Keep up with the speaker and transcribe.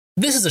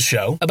This is a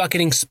show about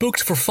getting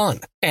spooked for fun,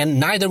 and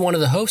neither one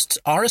of the hosts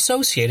are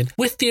associated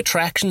with the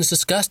attractions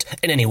discussed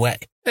in any way,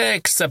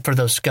 except for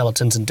those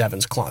skeletons in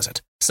Devin's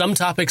closet. Some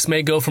topics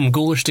may go from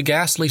ghoulish to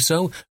ghastly,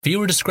 so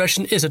viewer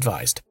discretion is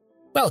advised.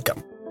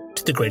 Welcome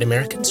to the Great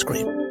American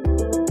Scream.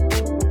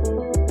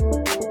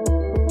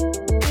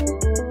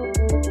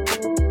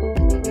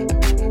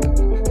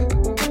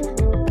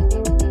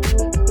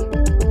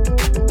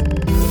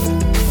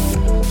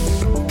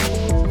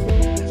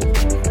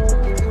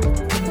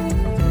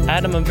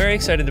 Adam, I'm very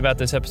excited about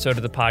this episode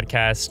of the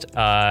podcast.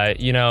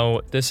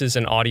 This is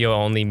an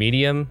audio-only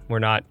medium. We're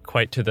not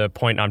quite to the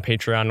point on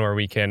Patreon where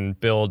we can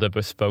build a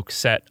bespoke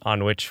set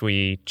on which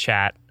we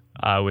chat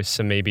with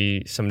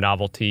some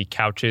novelty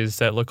couches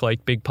that look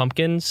like big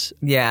pumpkins.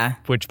 Yeah.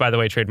 Which, by the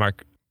way,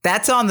 trademark.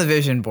 That's on the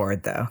vision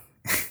board, though.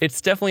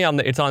 It's definitely on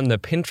the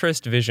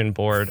Pinterest vision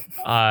board.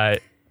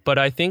 But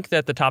I think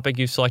that the topic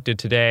you selected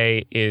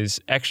today is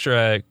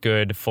extra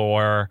good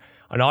for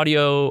an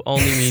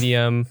audio-only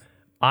medium.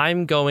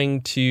 I'm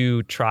going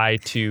to try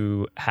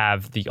to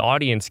have the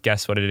audience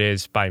guess what it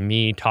is by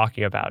me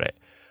talking about it.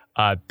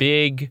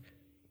 Big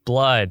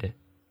blood.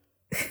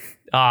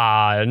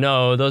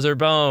 No, those are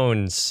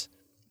bones.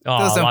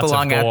 Those don't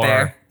belong out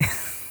there.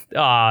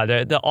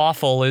 The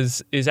awful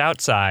is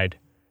outside.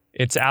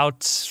 It's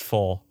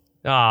outful.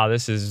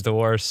 This is the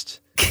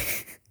worst.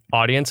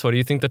 Audience, what do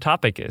you think the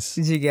topic is?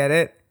 Did you get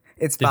it?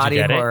 It's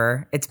body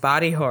horror. It's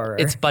body horror.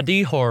 It's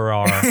body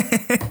horror.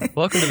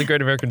 Welcome to the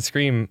Great American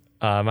Scream.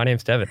 My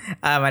name's Devin.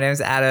 My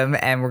name's Adam,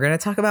 and we're going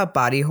to talk about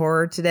body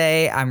horror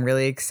today. I'm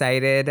really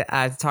excited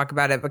to talk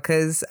about it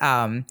because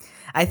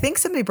I think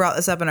somebody brought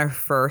this up in our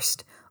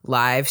first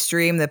live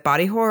stream, that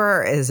body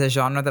horror is a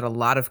genre that a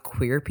lot of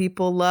queer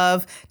people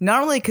love.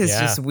 Not only because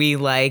just we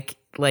like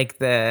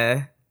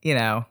the,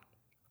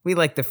 we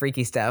like the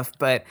freaky stuff,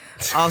 but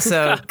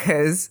also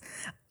because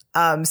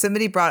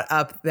somebody brought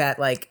up that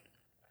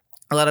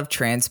a lot of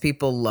trans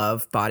people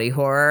love body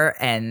horror,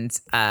 and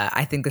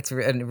I think that's a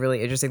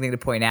really interesting thing to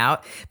point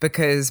out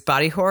because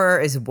body horror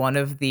is one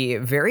of the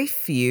very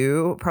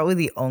few, probably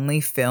the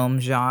only film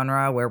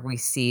genre where we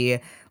see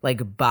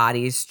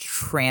bodies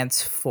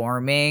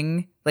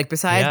transforming,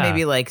 besides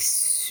maybe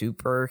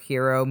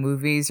superhero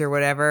movies or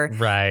whatever.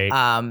 Right.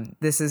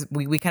 This is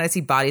we kind of see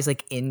bodies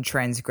in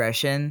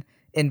transgression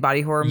in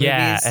body horror movies.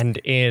 Yeah,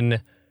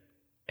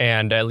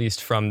 and at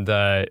least from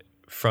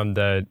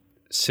the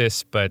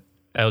cis but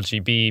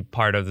LGB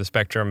part of the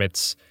spectrum,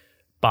 it's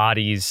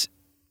bodies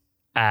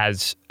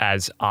as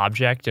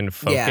object and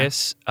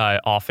focus,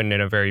 often in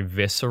a very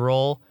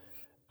visceral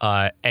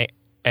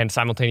and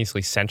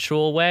simultaneously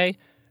sensual way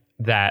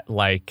that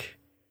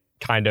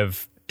kind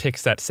of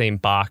ticks that same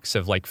box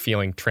of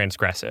feeling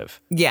transgressive.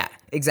 Yeah,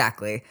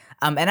 exactly.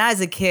 And as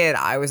a kid,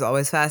 I was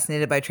always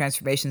fascinated by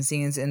transformation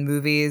scenes in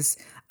movies,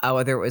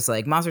 whether it was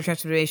monster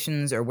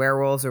transformations or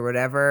werewolves or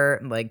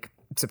whatever.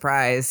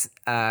 Surprise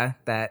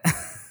that.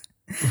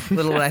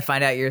 Little did I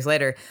find out years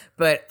later.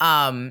 But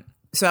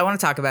so I want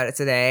to talk about it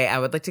today. I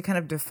would like to kind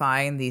of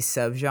define the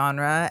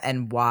subgenre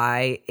and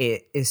why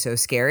it is so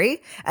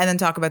scary, and then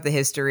talk about the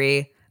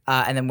history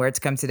and then where it's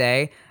come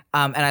today.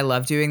 And I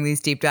love doing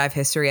these deep dive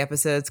history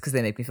episodes because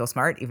they make me feel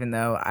smart, even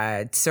though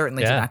I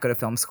certainly did not go to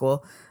film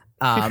school.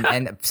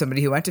 And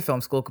somebody who went to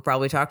film school could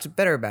probably talk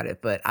better about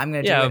it, but I'm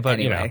going to do it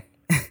anyway.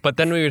 But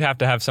then we would have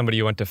to have somebody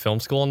who went to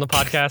film school on the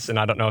podcast, and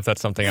I don't know if that's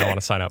something I want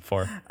to sign up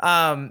for.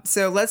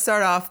 So let's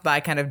start off by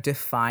kind of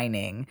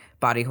defining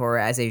body horror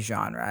as a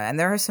genre. And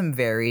there are some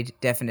varied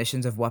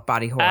definitions of what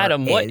body horror is.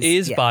 Adam, what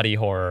is body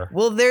horror?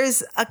 Well,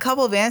 there's a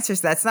couple of answers.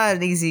 That's not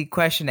an easy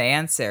question to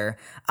answer.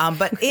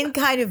 But in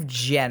kind of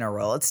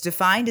general, it's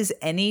defined as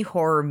any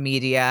horror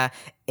media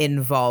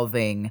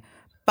involving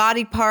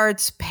body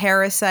parts,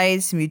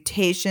 parasites,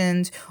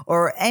 mutations,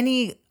 or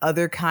any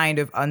other kind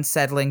of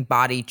unsettling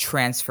body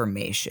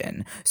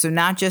transformation. So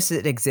not just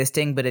it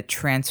existing, but it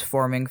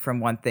transforming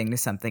from one thing to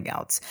something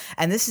else.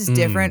 And this is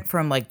different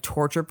from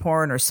torture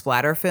porn or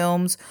splatter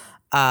films.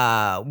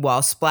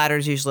 While splatter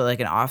is usually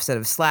an offset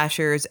of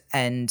slashers,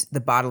 and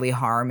the bodily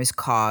harm is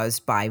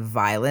caused by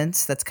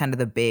violence. That's kind of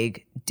the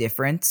big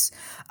difference.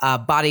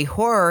 Body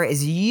horror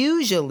is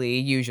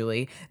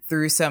usually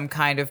through some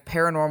kind of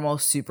paranormal,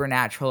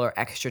 supernatural, or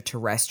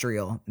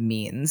extraterrestrial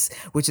means,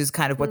 which is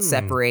kind of what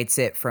separates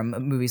it from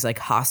movies like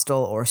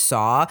Hostel or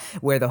Saw,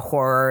 where the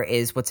horror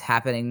is what's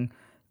happening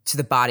to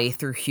the body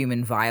through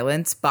human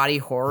violence. Body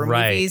horror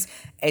movies,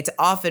 it's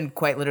often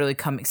quite literally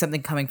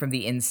something coming from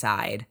the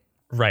inside.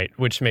 Right,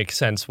 which makes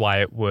sense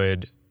why it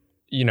would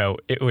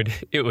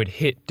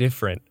hit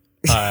different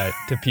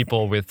to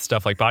people with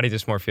stuff like body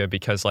dysmorphia,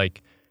 because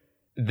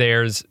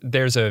there's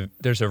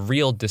a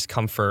real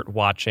discomfort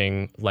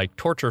watching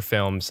torture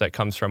films that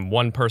comes from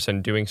one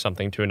person doing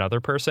something to another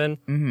person.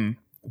 Mm-hmm.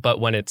 But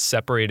when it's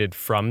separated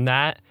from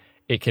that,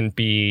 it can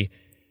be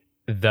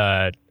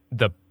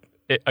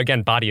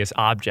again, body as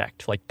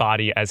object, like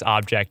body as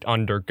object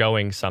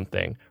undergoing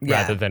something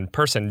rather than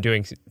person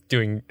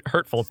doing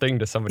hurtful thing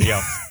to somebody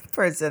else.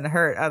 Person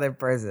hurt other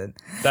person.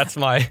 That's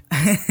my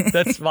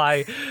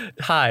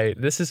hi,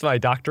 this is my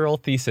doctoral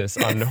thesis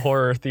on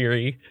horror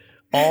theory.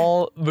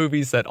 All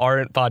movies that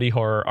aren't body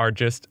horror are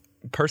just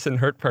person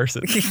hurt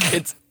person.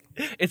 It's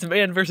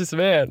man versus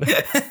man.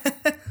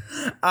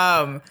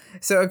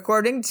 So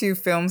according to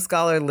film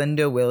scholar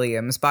Linda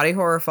Williams, body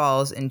horror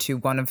falls into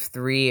one of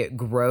three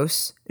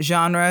gross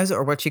genres,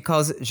 or what she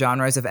calls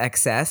genres of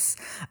excess,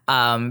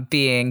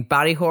 being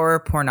body horror,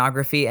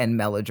 pornography, and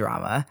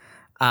melodrama.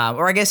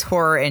 Or I guess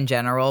horror in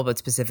general, but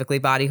specifically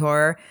body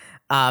horror.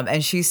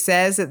 And she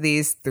says that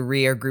these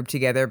three are grouped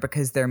together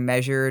because they're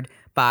measured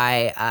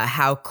by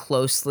how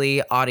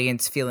closely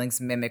audience feelings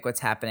mimic what's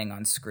happening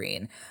on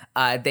screen.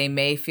 They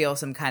may feel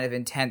some kind of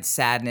intense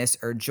sadness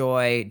or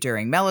joy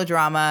during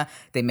melodrama.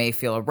 They may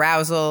feel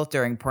arousal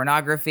during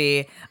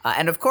pornography.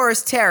 And of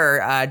course,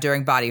 terror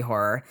during body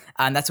horror.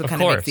 And that's what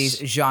kind of makes these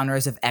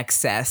genres of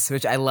excess,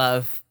 which I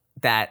love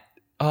that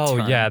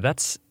term. Yeah,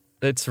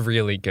 it's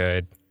really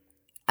good.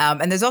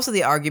 And there's also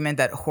the argument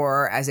that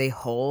horror as a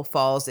whole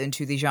falls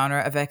into the genre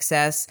of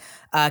excess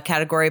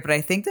category. But I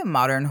think that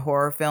modern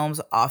horror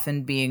films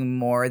often being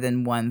more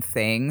than one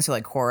thing. So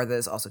like horror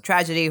that's also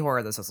tragedy,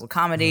 horror that's also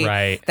comedy.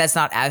 Right. That's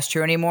not as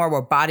true anymore,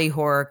 where body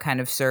horror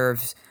kind of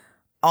serves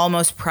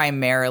almost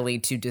primarily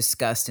to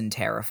disgust and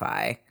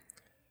terrify.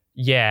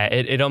 Yeah,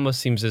 it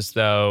almost seems as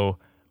though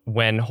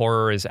when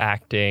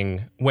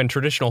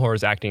traditional horror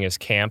is acting as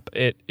camp,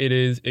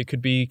 it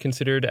could be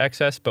considered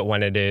excess, but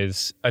when it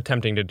is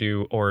attempting to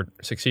do or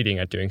succeeding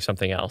at doing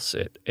something else,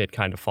 it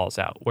kind of falls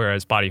out.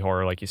 Whereas body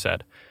horror, like you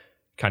said,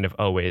 kind of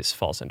always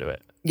falls into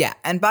it. Yeah,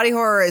 and body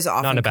horror is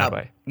often not in a bad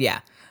way.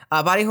 Yeah.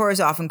 Body horror is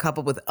often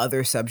coupled with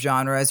other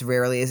subgenres.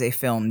 Rarely is a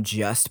film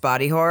just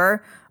body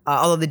horror,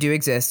 although they do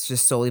exist,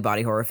 just solely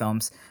body horror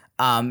films.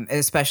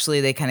 Especially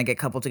they kind of get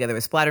coupled together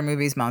with splatter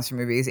movies, monster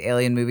movies,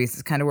 alien movies.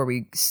 It's kind of where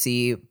we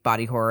see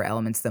body horror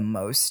elements the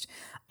most.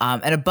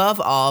 And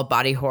above all,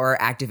 body horror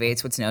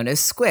activates what's known as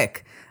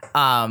squick.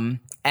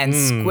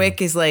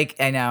 Squick is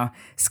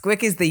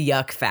squick is the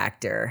yuck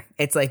factor.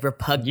 It's like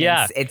repugnance.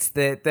 Yeah. It's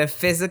the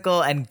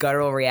physical and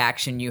guttural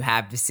reaction you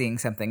have to seeing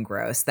something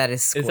gross. That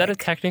is squick. Is that a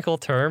technical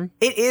term?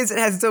 It is. It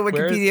has its own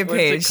Wikipedia page.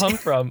 Where does it come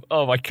from?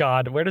 Oh my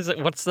God.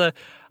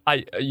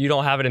 You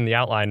don't have it in the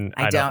outline.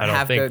 I don't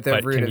have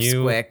the root of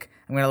squick.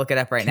 I'm going to look it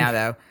up right now,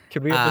 though.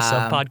 Can we have a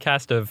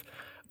sub-podcast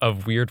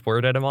of weird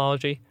word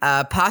etymology?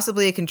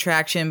 Possibly a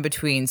contraction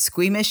between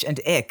squeamish and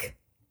ick.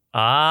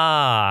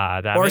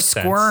 That or makes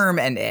sense. Or squirm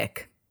and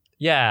ick.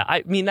 Yeah,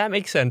 I mean, that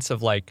makes sense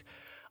of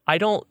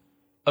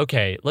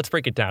okay, let's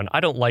break it down. I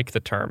don't like the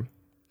term.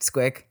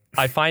 Squick.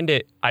 I find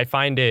it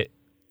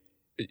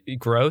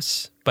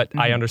gross, but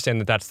I understand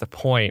that that's the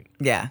point.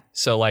 Yeah.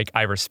 So,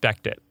 I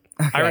respect it.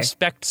 Okay. I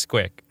respect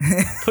Squick.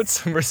 Put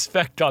some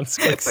respect on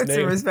Squick's name. Put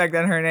some respect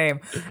on her name.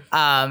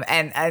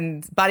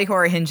 And body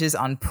horror hinges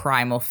on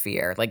primal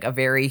fear, like a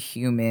very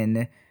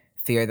human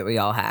fear that we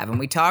all have. And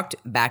we talked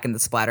back in the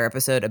Splatter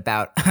episode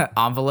about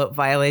envelope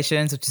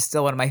violations, which is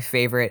still one of my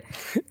favorite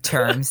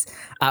terms,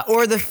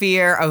 or the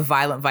fear of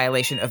violent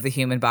violation of the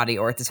human body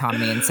or its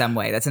autonomy in some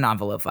way. That's an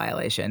envelope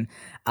violation,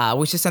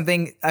 which is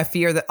a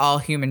fear that all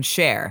humans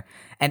share.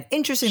 And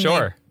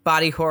interestingly,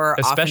 body horror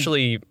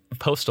especially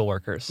postal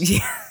workers.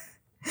 Yeah.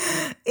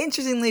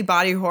 Interestingly,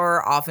 body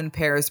horror often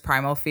pairs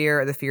primal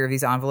fear, the fear of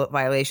these envelope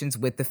violations,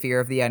 with the fear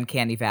of the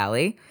uncanny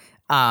valley.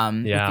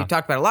 Which we've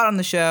talked about a lot on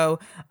the show,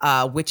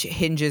 which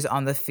hinges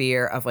on the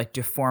fear of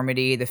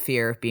deformity, the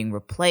fear of being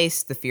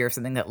replaced, the fear of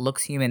something that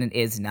looks human and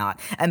is not.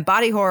 And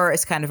body horror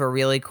is kind of a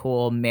really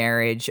cool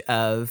marriage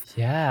of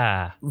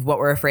what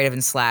we're afraid of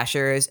in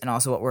slashers and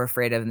also what we're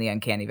afraid of in the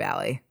uncanny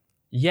valley.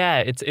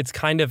 Yeah, it's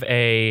kind of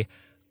a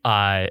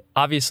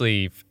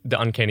obviously the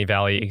uncanny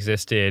valley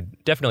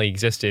definitely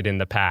existed in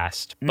the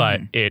past,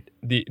 but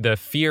the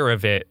fear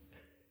of it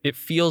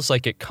feels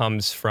like it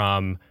comes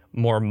from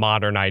more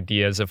modern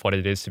ideas of what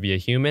it is to be a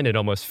human. It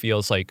almost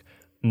feels like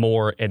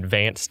more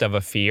advanced of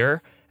a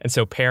fear. And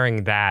so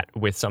pairing that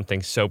with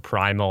something so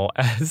primal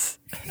as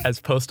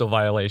postal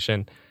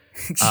violation,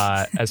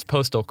 as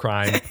postal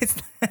crime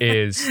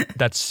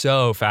that's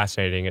so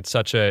fascinating. It's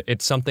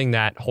something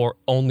that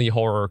only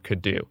horror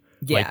could do.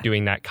 Like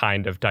doing that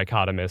kind of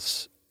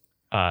dichotomous.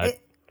 I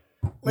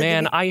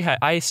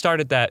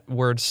started that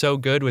word so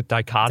good with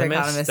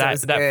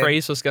dichotomous. That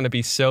phrase was going to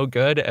be so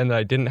good, and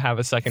I didn't have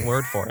a second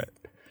word for it.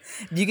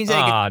 You can say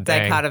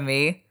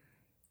dichotomy.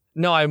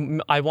 No,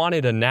 I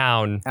wanted a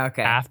noun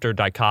after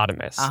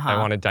dichotomous. I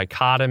wanted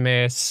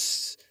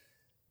dichotomous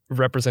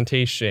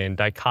representation,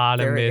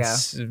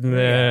 dichotomous.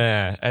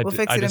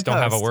 I just don't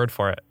have a word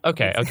for it.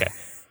 Okay.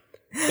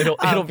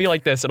 It'll be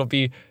like this. It'll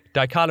be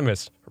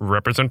dichotomous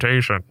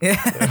representation.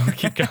 It'll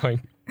keep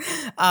going.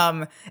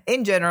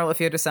 In general,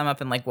 if you had to sum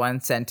up in one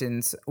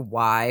sentence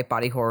why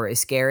body horror is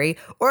scary,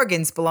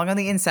 organs belong on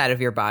the inside of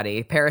your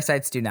body.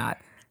 Parasites do not.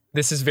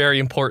 This is very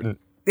important.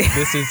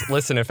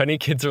 Listen, if any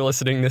kids are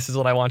listening, this is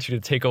what I want you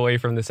to take away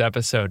from this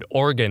episode.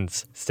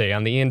 Organs stay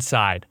on the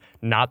inside,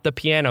 not the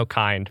piano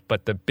kind,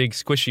 but the big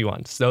squishy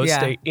ones. Those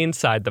stay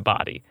inside the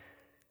body.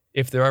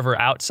 If they're ever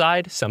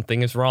outside,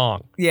 something is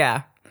wrong.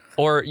 Yeah.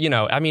 Or,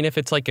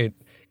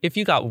 if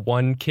you got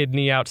one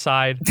kidney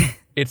outside,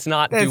 it's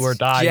not do or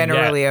die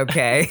generally yet.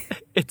 Okay.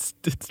 It's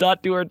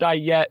not do or die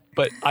yet,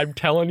 but I'm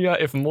telling you,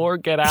 if more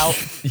get out,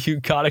 you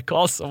gotta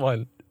call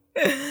someone.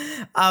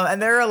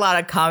 And there are a lot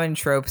of common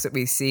tropes that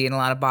we see in a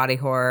lot of body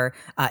horror,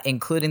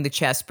 including the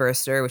chest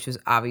burster, which was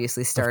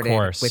obviously started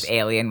with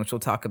Alien, which we'll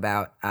talk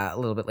about a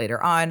little bit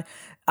later on.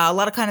 A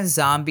lot of kind of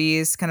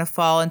zombies kind of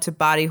fall into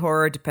body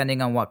horror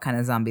depending on what kind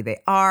of zombie they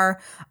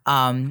are.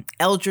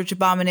 Eldritch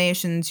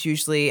abominations,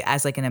 usually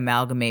as like an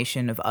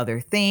amalgamation of other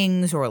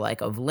things or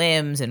like of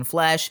limbs and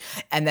flesh.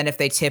 And then if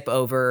they tip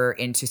over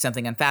into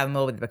something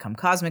unfathomable, they become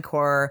cosmic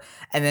horror.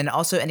 And then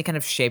also any kind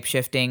of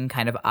shape-shifting,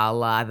 kind of a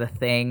la The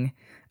Thing.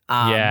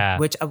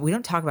 Which we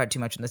don't talk about too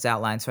much in this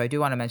outline. So I do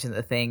want to mention that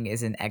The Thing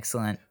is an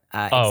excellent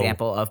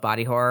example of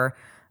body horror.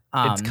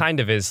 It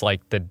kind of is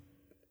like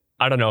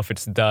I don't know if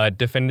it's the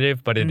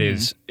definitive, but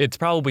it's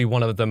probably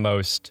one of the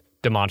most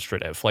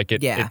demonstrative. Like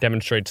it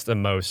demonstrates the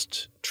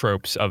most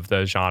tropes of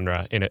the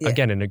genre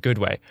again, in a good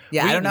way.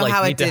 Yeah, I don't know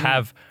how it need to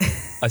have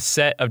a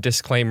set of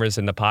disclaimers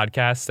in the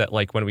podcast that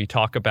like when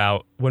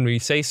we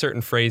say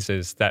certain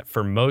phrases that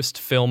for most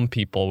film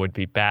people would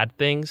be bad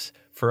things,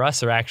 for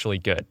us are actually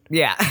good.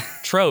 Yeah.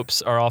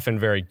 Tropes are often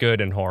very good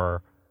in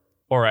horror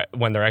or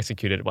when they're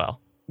executed well.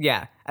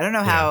 Yeah. I don't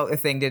know how The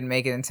Thing didn't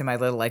make it into my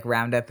little like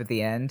roundup at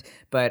the end,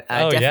 but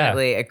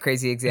definitely a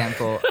crazy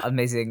example,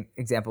 amazing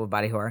example of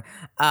body horror.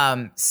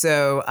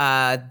 So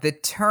the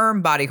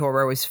term body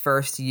horror was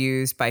first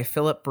used by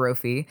Philip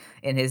Brophy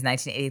in his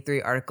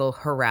 1983 article,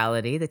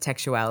 Horrality, the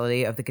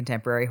Textuality of the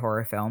Contemporary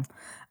Horror Film.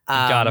 You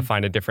gotta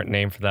find a different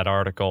name for that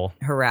article.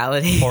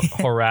 Horrality.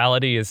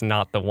 Horrality is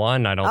not the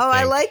one, I don't think. Oh,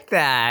 I like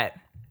that.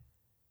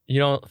 You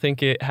don't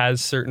think it has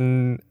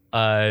certain...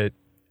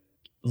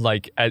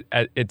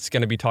 it's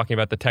going to be talking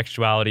about the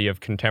textuality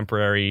of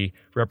contemporary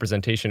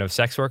representation of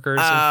sex workers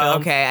in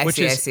film. Okay, I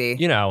see.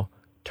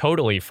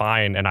 Totally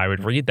fine, and I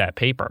would read that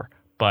paper,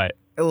 but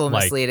a little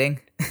misleading.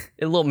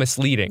 A little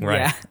misleading,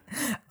 right?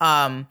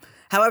 Yeah.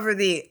 However,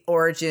 the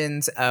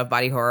origins of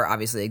body horror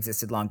obviously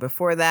existed long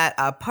before that,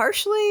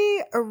 partially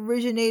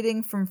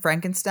originating from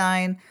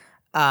Frankenstein,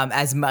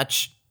 as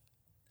much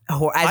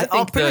as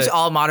pretty much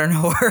all modern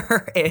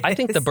horror is. I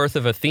think the birth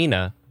of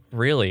Athena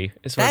really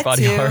is where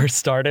body horror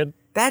started.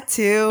 That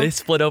too. They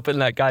split open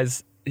that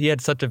guy's. He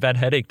had such a bad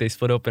headache. They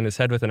split open his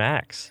head with an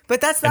axe.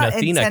 But that's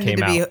not intended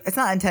to be. It's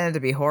not intended to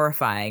be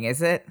horrifying,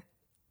 is it?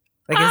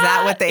 Like, is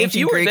that what the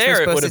ancient Greeks were supposed to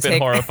take? It would have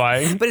been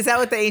horrifying. But is that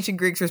what the ancient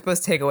Greeks were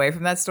supposed to take away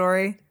from that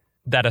story?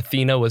 That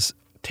Athena was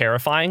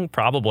terrifying?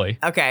 Probably.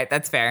 Okay,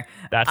 that's fair.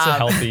 That's a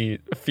healthy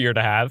fear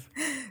to have.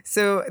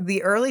 So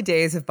the early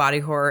days of body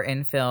horror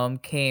in film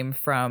came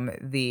from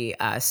the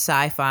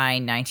sci-fi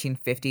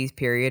 1950s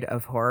period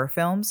of horror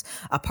films,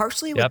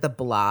 partially with The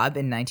Blob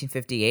in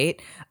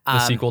 1958.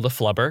 The sequel to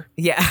Flubber.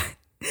 Yeah.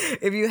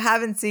 If you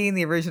haven't seen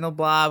the original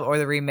Blob or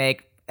the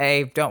remake,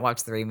 don't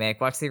watch the remake.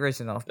 Watch the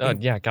original. No.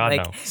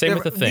 Same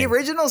with The Thing. The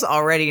original's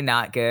already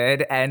not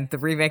good, and the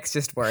remake's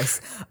just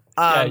worse.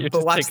 You're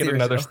just taking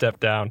another step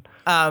down.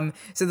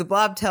 So the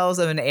Blob tells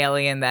of an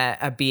alien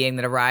a being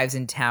that arrives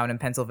in town in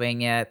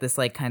Pennsylvania, this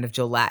like kind of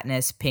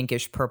gelatinous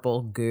pinkish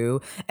purple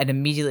goo, and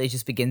immediately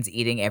just begins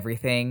eating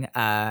everything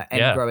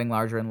and growing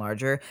larger and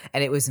larger.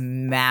 And it was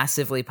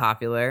massively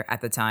popular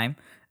at the time.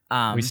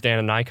 We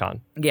stand an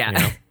icon. Yeah. You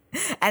know?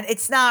 And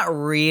it's not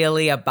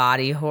really a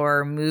body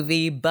horror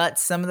movie, but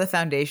some of the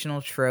foundational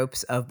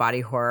tropes of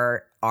body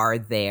horror are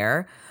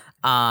there.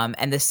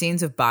 And the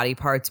scenes of body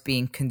parts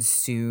being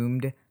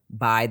consumed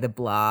by the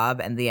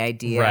blob and the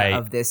idea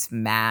of this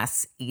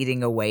mass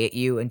eating away at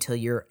you until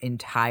your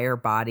entire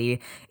body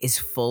is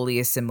fully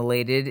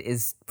assimilated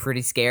is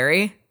pretty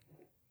scary.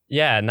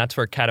 Yeah, and that's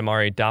where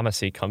Katamari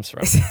Damacy comes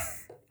from.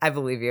 I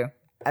believe you.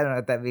 I don't know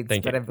what that means,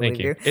 but I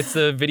believe you. It's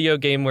the video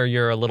game where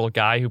you're a little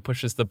guy who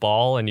pushes the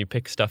ball and you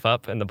pick stuff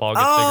up and the ball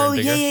gets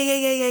bigger and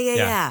bigger.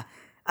 Yeah.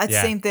 It's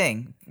the same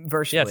thing,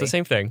 virtually. Yeah, it's the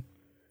same thing.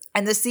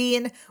 And the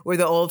scene where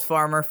the old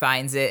farmer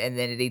finds it and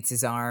then it eats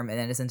his arm and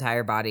then his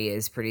entire body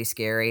is pretty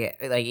scary,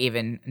 like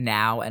even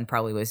now, and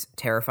probably was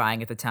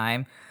terrifying at the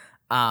time.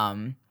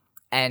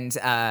 And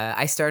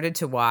I started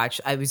to watch,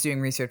 I was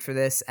doing research for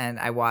this and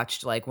I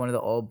watched like one of the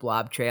old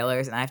Blob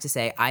trailers, and I have to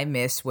say, I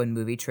miss when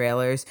movie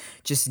trailers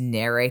just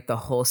narrate the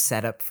whole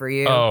setup for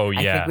you. Oh,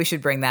 yeah. I think we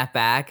should bring that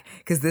back,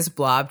 because this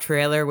Blob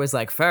trailer was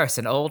like, first,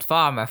 an old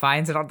farmer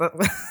finds it on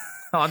the...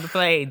 on the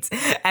plains,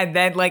 and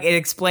then like it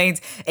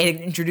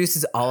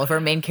introduces all of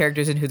our main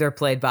characters and who they're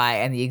played by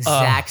and the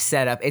exact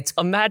setup. It's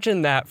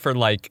imagine that for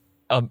Endgame.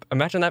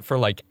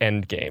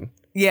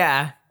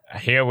 Yeah.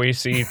 Here we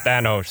see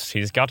Thanos.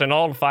 He's gotten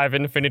all 5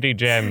 Infinity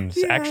Gems.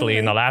 Yeah. Actually,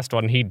 in the last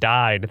one, he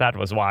died. That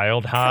was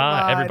wild,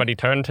 huh? Everybody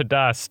turned to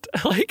dust.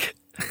 Like,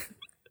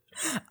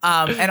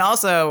 And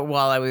also,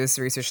 while I was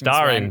researching this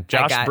Starring one,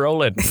 Josh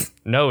Brolin.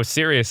 No,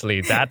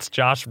 seriously, that's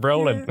Josh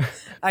Brolin.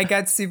 I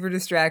got super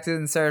distracted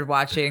and started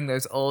watching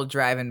those old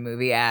drive-in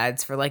movie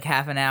ads for like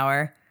half an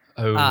hour.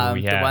 Oh,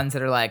 yeah. The ones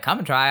that are like, come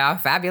and try our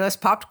fabulous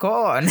popped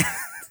corn.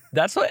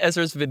 That's what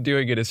Ezra's been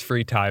doing in his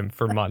free time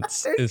for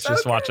months, is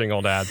just watching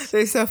old ads.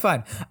 They're so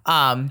fun.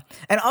 And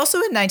also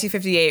in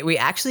 1958, we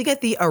actually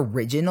get the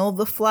original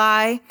The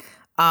Fly.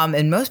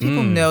 And most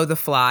people know The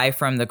Fly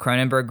from the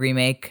Cronenberg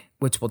remake,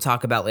 which we'll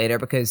talk about later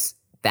because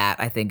that,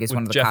 I think, is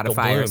one of the Jeff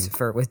codifiers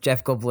with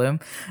Jeff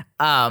Goldblum.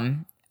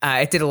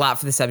 It did a lot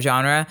for the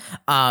subgenre.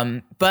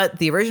 But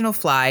the original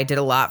Fly did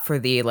a lot for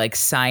the like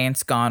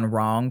science gone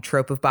wrong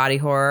trope of body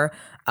horror.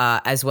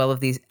 As well as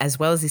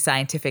the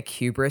scientific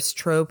hubris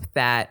trope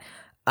that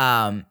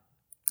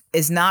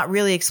is not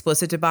really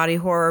explicit to body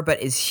horror,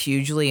 but is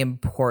hugely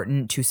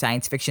important to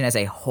science fiction as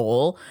a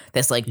whole.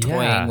 That's like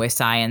toying with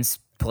science,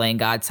 playing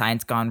God,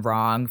 science gone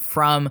wrong,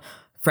 from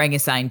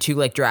Frankenstein to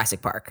like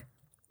Jurassic Park.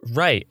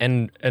 Right,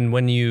 and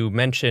when you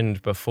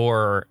mentioned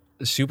before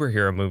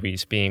superhero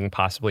movies being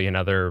possibly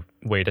another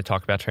way to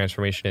talk about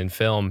transformation in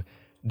film,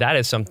 that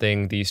is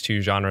something these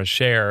two genres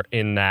share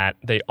in that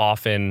they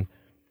often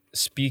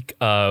speak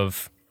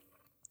of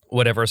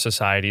whatever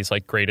society's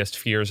like greatest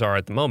fears are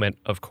at the moment,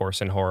 of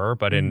course, in horror,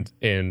 but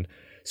in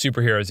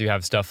superheroes, you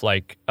have stuff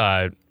like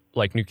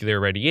nuclear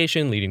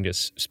radiation leading to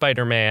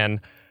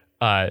Spider-Man,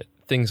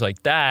 things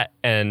like that.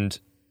 And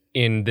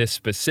in this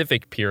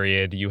specific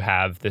period, you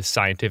have this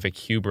scientific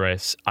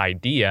hubris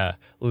idea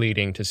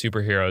leading to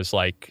superheroes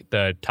like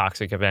the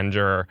Toxic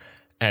Avenger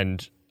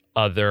and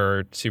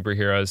other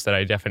superheroes that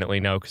I definitely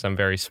know because I'm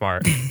very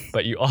smart.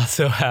 But you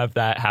also have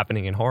that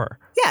happening in horror.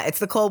 Yeah, it's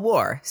the Cold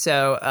War.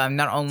 So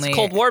not only it's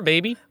Cold War,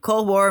 baby.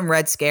 Cold War and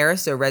Red Scare.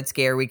 So Red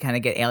Scare, we kind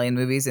of get alien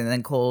movies, and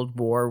then Cold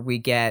War, we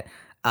get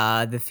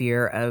the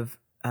fear of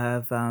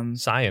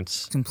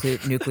science,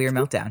 complete nuclear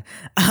meltdown.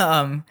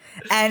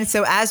 And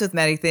so, as with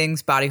many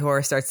things, body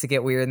horror starts to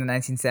get weird in the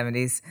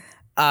 1970s.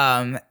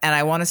 And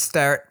I want to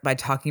start by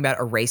talking about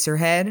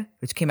Eraserhead,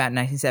 which came out in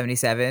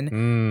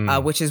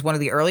 1977, which is one of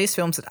the earliest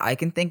films that I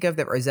can think of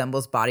that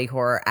resembles body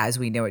horror as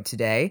we know it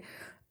today.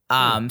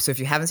 So if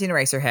you haven't seen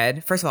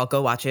Eraserhead, first of all,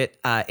 go watch it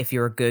if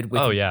you're good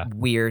with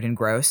weird and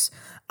gross.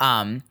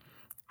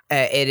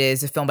 It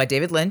is a film by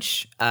David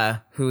Lynch,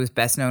 who is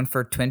best known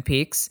for Twin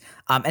Peaks.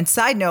 And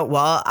side note,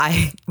 while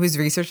I was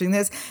researching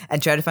this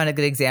and tried to find a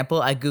good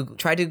example, I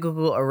tried to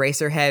Google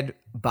Eraserhead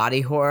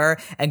body horror,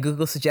 and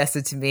Google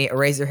suggested to me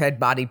Eraserhead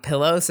body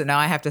pillow. So now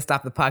I have to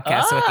stop the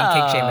podcast so I can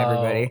kink shame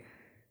everybody.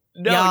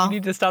 No, y'all, you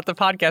need to stop the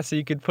podcast so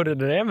you can put it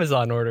in an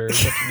Amazon order.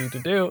 Is what you need to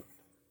do.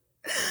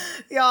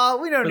 Y'all,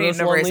 we don't need an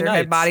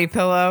Eraserhead body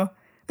pillow.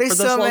 There's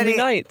so many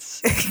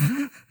nights.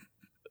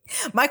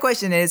 My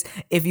question is,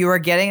 if you are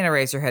getting an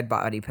Eraserhead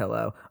body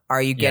pillow,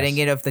 are you getting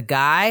it of the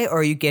guy or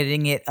are you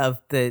getting it of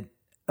the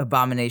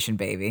Abomination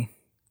baby?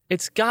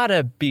 It's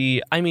gotta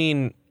be, I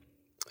mean...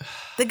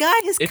 The guy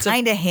is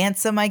kind of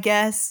handsome, I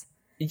guess.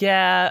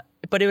 Yeah,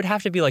 but it would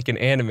have to be like an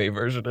anime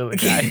version of the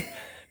guy.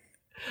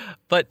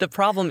 But the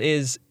problem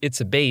is,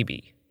 it's a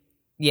baby.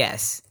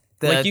 Yes.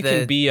 You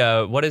can be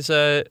what is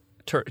a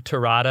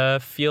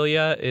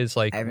teratophilia is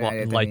like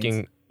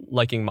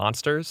liking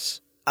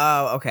monsters.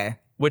 Oh, okay.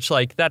 Which,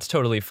 like, that's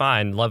totally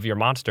fine. Love your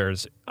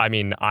monsters. I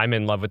mean, I'm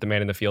in love with the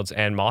Man in the Fields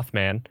and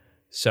Mothman,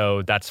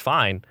 so that's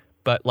fine.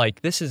 But,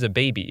 like, this is a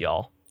baby,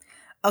 y'all.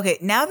 Okay,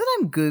 now that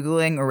I'm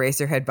Googling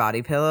Eraserhead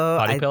body pillow,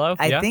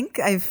 I think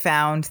I've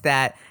found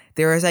that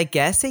there is, I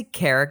guess, a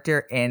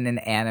character in an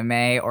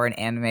anime or an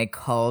anime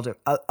called,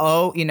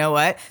 you know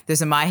what?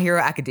 There's a My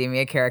Hero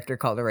Academia character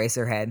called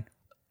Eraserhead.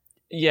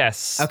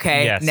 Yes.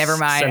 Okay, yes. never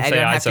mind. Sensei I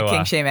don't have Aizawa. to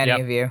kink shame any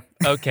of you.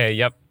 Okay,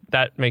 yep.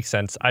 That makes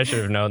sense. I should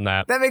have known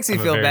that. That makes me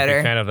feel I'm a better.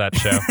 big fan of that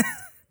show.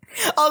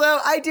 Although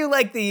I do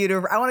like the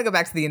universe. I want to go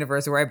back to the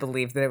universe where I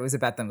believe that it was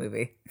about the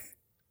movie.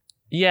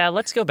 Yeah,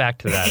 let's go back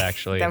to that,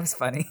 actually. That was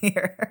funny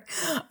here.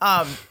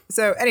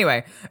 So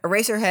anyway,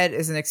 Eraserhead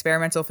is an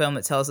experimental film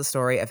that tells the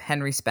story of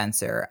Henry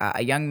Spencer,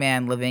 a young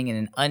man living in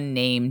an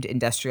unnamed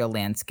industrial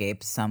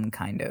landscape, some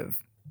kind of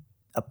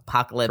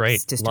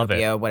apocalypse,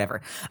 dystopia,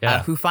 whatever,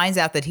 who finds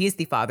out that he is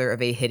the father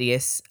of a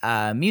hideous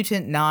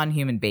mutant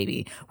non-human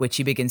baby, which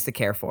he begins to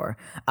care for.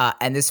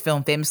 And this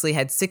film famously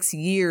had 6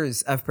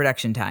 years of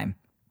production time.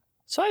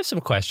 So I have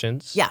some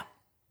questions. Yeah.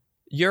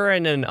 You're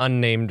in an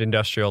unnamed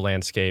industrial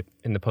landscape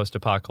in the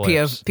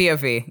post-apocalypse.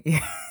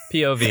 POV.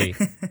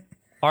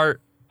 POV.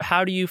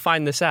 How do you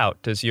find this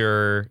out? Does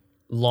your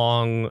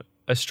long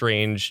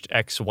estranged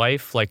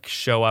ex-wife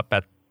show up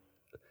at?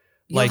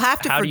 You'll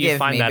have to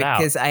forgive me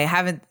because I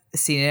haven't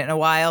seen it in a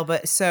while.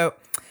 But so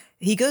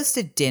he goes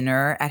to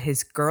dinner at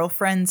his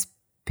girlfriend's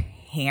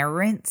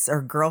parents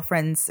or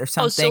girlfriends or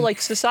something. Oh, so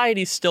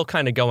society's still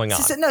kind of going on.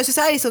 No,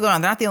 society's still going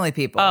on. They're not the only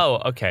people.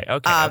 Oh, okay.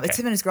 It's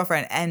him and his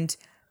girlfriend, and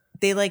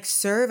they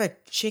serve a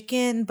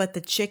chicken, but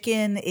the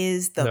chicken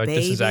is the baby.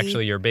 This is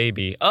actually your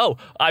baby. Oh,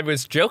 I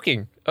was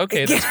joking.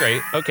 Okay, that's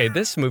great. Okay,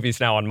 this movie's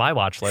now on my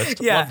watch list.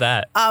 Yeah. Love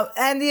that.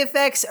 And the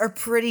effects are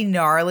pretty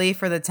gnarly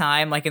for the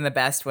time, in the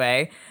best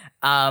way.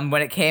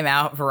 When it came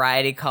out,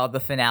 Variety called the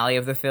finale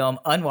of the film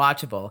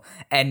unwatchable,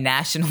 and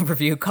National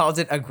Review called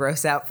it a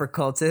gross out for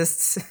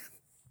cultists.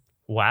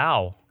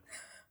 Wow.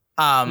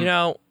 I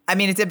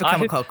mean, it did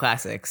become a cult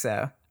classic,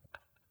 so.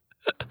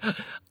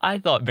 I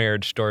thought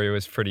Marriage Story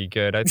was pretty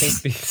good. I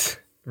think these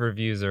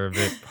reviews are a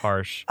bit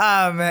harsh.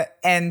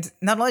 And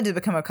not only did it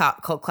become a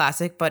cult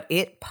classic, but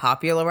it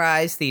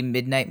popularized the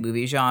midnight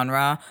movie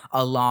genre,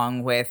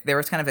 along with, there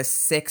was kind of a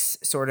 6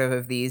 sort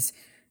of these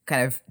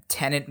kind of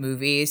tenant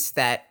movies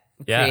that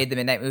created the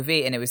midnight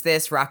movie. And it was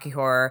this, Rocky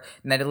Horror,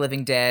 Night of the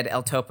Living Dead,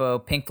 El Topo,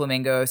 Pink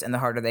Flamingos, and The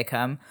Harder They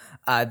Come.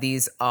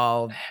 These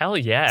all hell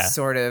yeah,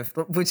 sort of,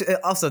 which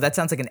also, that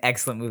sounds like an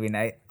excellent movie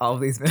night. All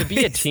of these movies.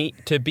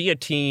 To be a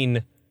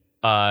teen,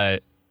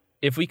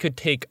 if we could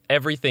take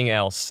everything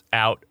else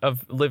out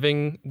of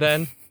living,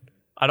 then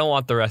I don't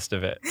want the rest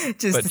of it.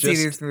 just see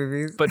these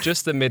movies. But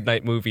just the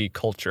midnight movie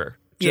culture.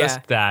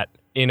 Just that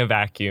in a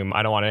vacuum.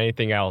 I don't want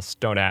anything else.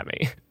 Don't at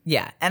me.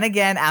 Yeah. And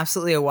again,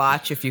 absolutely a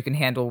watch if you can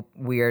handle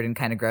weird and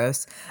kind of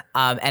gross.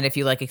 And if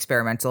you like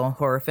experimental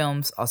horror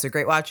films, also a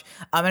great watch.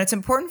 And it's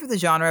important for the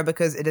genre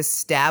because it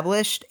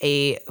established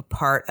a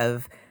part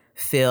of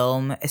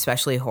film,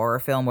 especially horror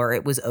film, where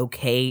it was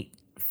okay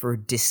for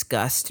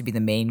disgust to be the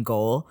main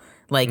goal.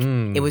 Like,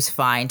 it was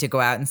fine to go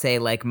out and say,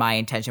 like, my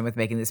intention with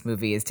making this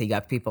movie is to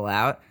yuck people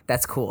out.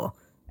 That's cool.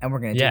 And we're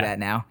going to do that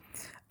now.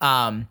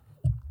 And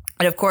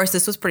of course,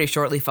 this was pretty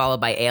shortly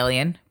followed by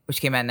Alien, which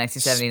came out in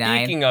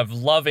 1979.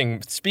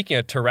 Speaking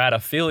of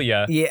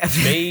teratophilia,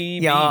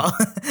 baby. Y'all.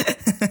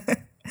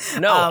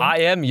 No, I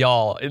am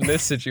y'all in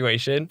this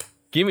situation.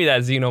 Give me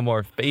that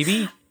xenomorph,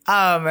 baby.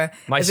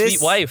 My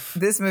sweet wife.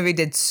 This movie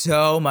did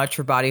so much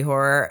for body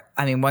horror.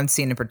 I mean, one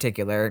scene in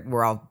particular,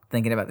 we're all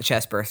thinking about the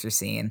chest burster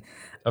scene.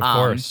 Of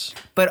course.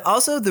 But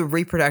also the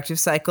reproductive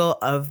cycle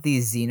of the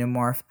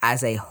xenomorph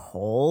as a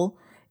whole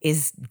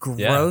is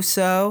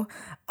grosso.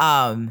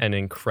 And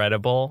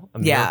incredible. A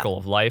miracle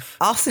of life.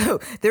 Also,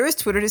 there was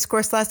Twitter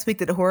discourse last week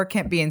that horror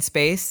can't be in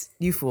space.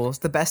 You fools.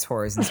 The best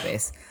horror is in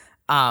space.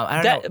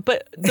 I don't know.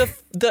 But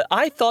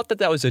I thought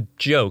that was a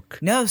joke.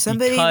 No,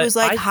 somebody was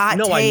like, hot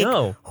take. I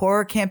know.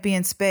 Horror can't be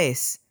in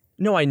space.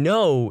 No, I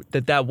know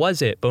that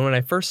was it. But when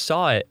I first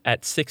saw it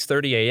at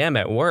 6:30 a.m.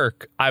 at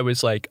work, I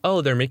was like,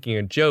 oh, they're making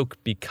a joke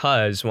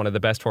because one of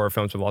the best horror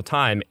films of all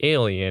time,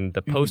 Alien,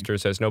 the poster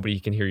says nobody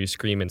can hear you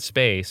scream in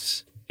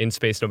space. In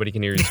space, nobody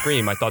can hear you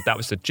scream. I thought that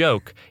was a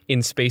joke.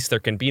 In space, there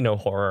can be no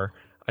horror.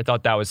 I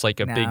thought that was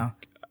like a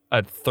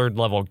third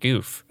level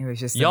goof. It was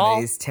just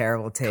somebody's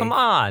terrible take. Come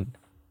on.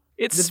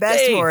 It's the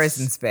space. Best horror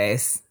is in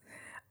space.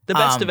 The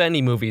best of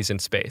any movies in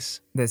space.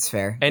 That's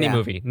fair. Any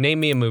movie. Name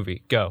me a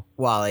movie. Go.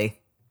 WALL-E.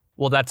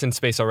 Well, that's in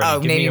space already. Oh,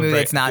 name me a movie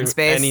that's not in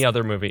space? Any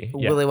other movie.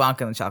 Yeah. Willy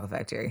Wonka and the Chocolate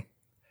Factory.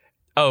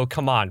 Oh,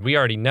 come on. We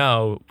already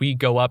know. We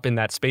go up in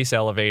that space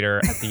elevator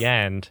at the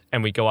end,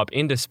 and we go up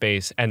into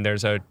space, and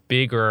there's a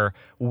bigger,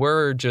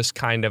 we're just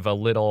kind of a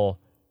little,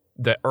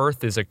 the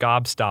Earth is a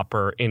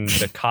gobstopper in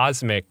the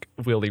cosmic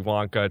Willy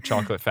Wonka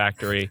Chocolate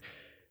Factory.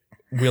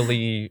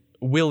 Willy,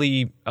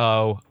 you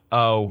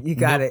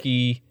got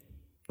Milky,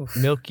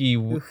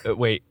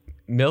 it.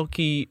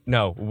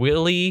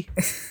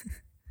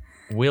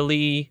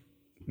 Willy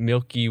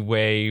Milky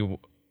Way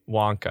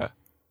Wonka.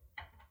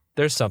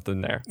 There's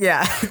something there.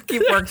 Yeah,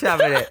 keep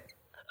workshopping it.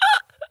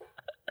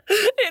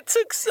 It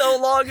took so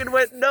long and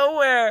went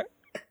nowhere.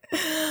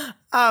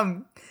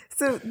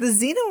 So the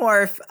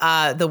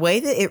xenomorph, the way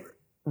that it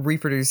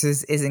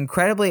reproduces is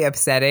incredibly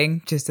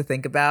upsetting just to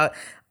think about.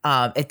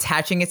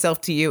 Attaching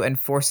itself to you and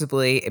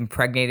forcibly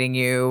impregnating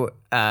you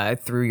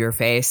through your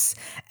face,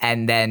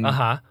 and then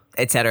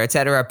et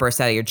cetera,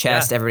 bursts out of your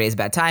chest. Every day is a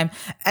bad time.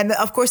 And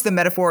of course, the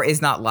metaphor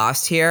is not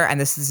lost here.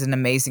 And this is an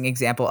amazing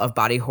example of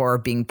body horror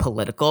being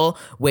political,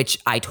 which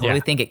I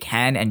totally think it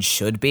can and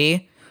should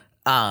be.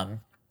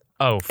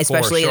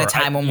 Especially in a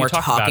time when we're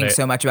talking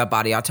so much about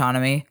body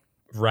autonomy.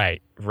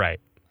 Right.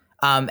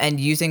 And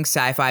using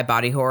sci-fi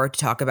body horror to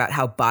talk about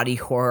how body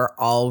horror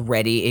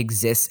already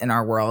exists in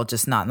our world,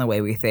 just not in the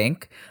way we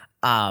think.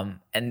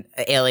 And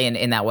Alien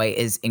in that way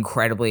is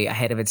incredibly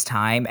ahead of its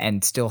time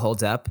and still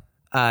holds up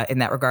in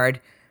that regard.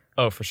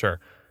 Oh, for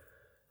sure.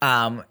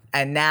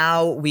 And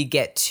now we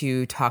get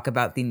to talk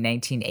about the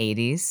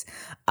 1980s,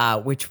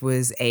 which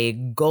was a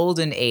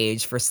golden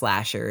age for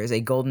slashers, a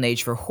golden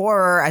age for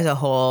horror as a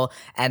whole,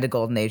 and a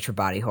golden age for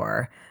body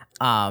horror.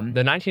 The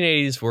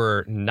 1980s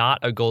were not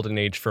a golden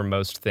age for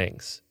most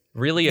things.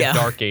 Really a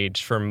dark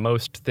age for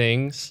most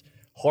things.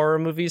 Horror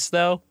movies,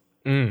 though,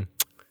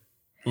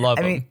 love them.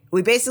 I mean,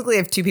 we basically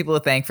have 2 people to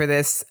thank for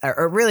this,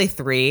 or really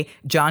 3.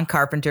 John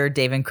Carpenter,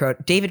 David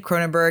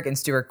Cronenberg, and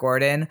Stuart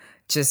Gordon,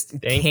 just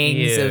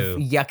kings of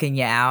yucking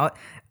you out.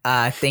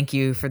 Thank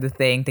you for the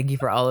thing. Thank you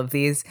for all of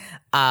these.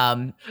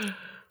 But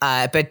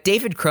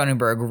David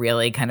Cronenberg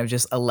really kind of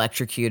just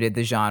electrocuted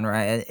the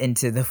genre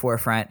into the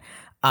forefront.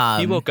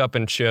 He woke up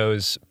and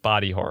chose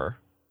body horror.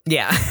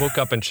 Yeah. Woke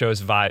up and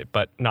chose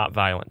but not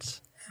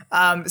violence.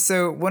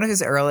 So one of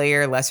his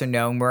earlier, lesser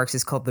known works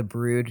is called The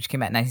Brood, which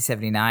came out in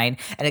 1979.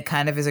 And it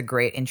kind of is a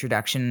great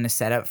introduction and a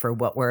setup for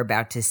what we're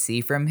about to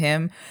see from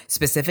him,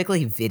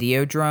 specifically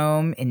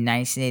Videodrome in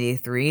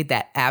 1983,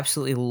 that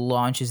absolutely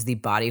launches the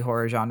body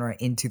horror genre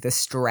into the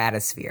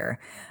stratosphere.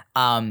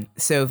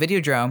 So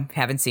Videodrome,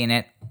 haven't seen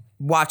it.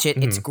 Watch it.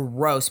 It's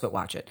gross, but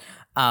watch it.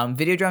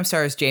 Videodrome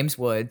stars James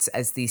Woods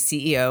as the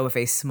CEO of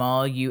a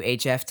small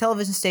UHF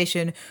television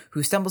station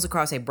who stumbles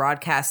across a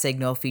broadcast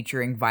signal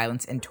featuring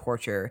violence and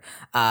torture.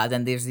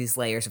 Then there's these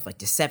layers of like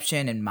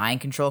deception and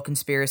mind control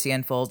conspiracy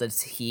unfold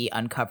as he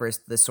uncovers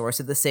the source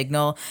of the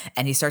signal,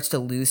 and he starts to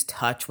lose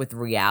touch with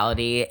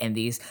reality and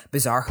these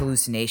bizarre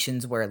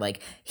hallucinations where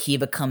like he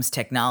becomes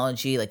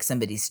technology, like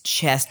somebody's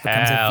chest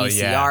becomes a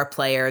VCR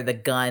player, the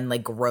gun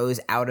like grows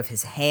out of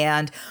his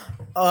hand.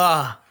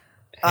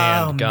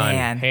 Handgun,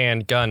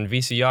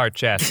 VCR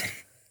chest.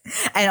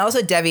 And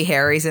also Debbie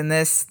Harry's in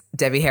this.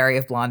 Debbie Harry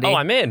of Blondie. Oh,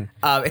 I'm in.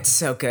 It's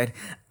so good.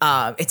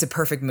 It's a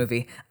perfect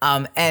movie.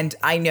 And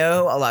I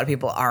know a lot of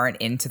people aren't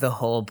into the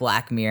whole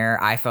Black Mirror,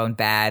 iPhone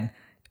bad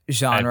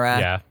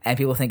genre. And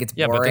people think it's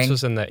boring. Yeah, but this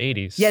was in the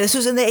 80s. Yeah, this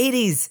was in the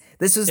 80s.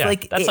 This was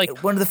that's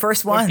like one of the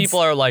first ones. When people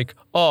are like,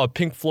 oh,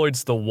 Pink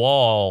Floyd's The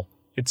Wall.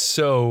 It's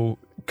so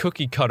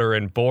cookie cutter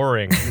and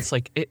boring. And it's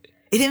like,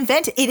 It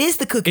is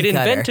the cookie cutter. It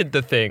invented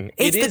the thing.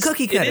 It's the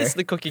cookie cutter. It is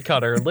the cookie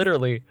cutter,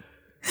 literally.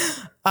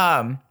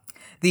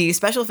 The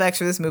special effects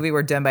for this movie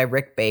were done by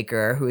Rick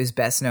Baker, who is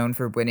best known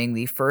for winning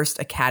the first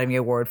Academy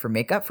Award for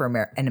makeup for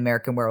An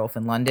American Werewolf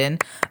in London,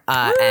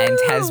 and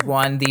has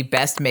won the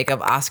Best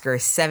Makeup Oscar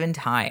 7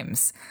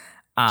 times.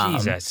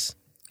 Jesus.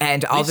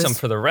 And all leave this some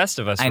for the rest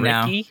of us, I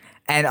know. Ricky.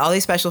 And all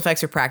these special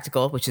effects are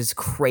practical, which is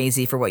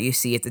crazy for what you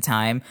see at the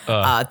time.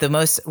 One of the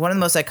most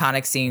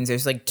iconic scenes,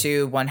 there's like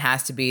two. One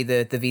has to be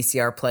the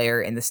VCR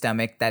player in the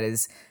stomach. That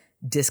is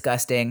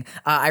disgusting.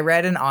 I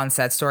read an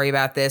on-set story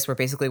about this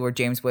where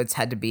James Woods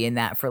had to be in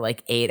that for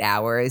like 8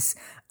 hours.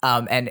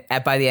 And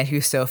by the end, he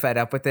was so fed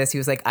up with this. He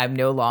was like, I'm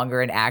no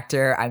longer an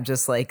actor. I'm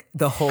just like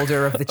the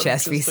holder of the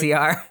chest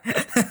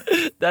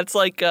VCR. That's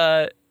like,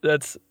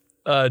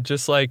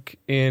 just like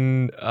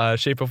in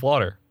Shape of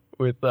Water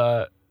with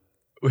Doug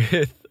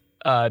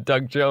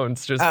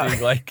Jones just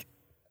being like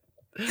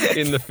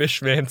in the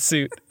fishman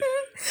suit.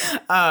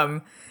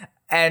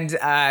 And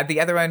the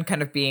other one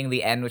kind of being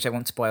the end, which I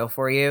won't spoil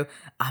for you.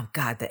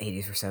 God, the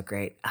 80s were so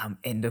great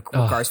in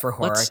regards for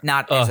horror.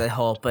 Not as a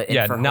whole, but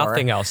for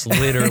nothing horror. else.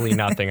 Literally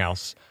nothing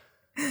else.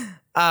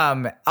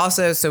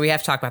 Also, so we have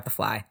to talk about The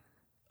Fly.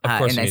 Of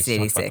course, in we need to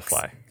talk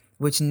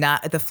 1986.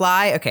 about The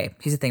Fly. Okay,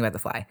 here's the thing about The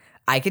Fly.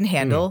 I can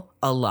handle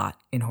a lot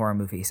in horror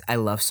movies. I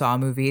love Saw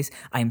movies.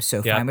 I'm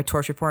so fine with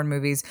torture porn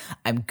movies.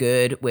 I'm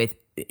good with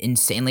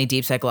insanely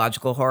deep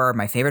psychological horror.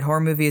 My favorite horror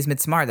movie is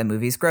Midsommar. That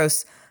movie is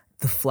gross.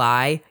 The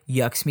Fly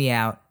yucks me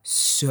out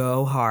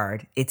so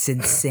hard. It's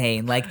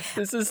insane. Like,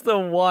 this is the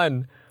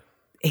one.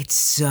 It's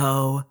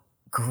so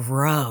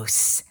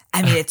gross.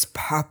 I mean, it's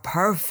a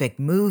perfect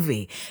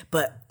movie,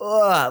 but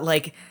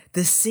like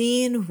the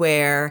scene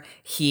where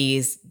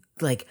he's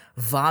like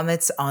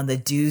vomits on the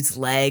dude's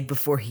leg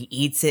before he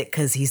eats it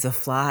because he's a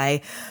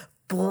fly.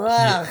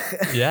 Blah.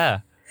 Yeah.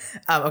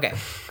 Okay.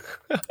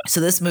 So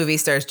this movie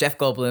stars Jeff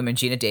Goldblum and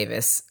Gina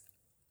Davis.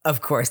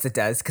 Of course it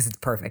does, because it's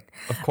perfect.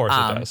 Of course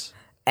it does.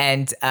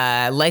 And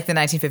like the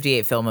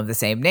 1958 film of the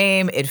same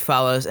name, it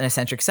follows an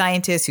eccentric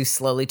scientist who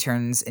slowly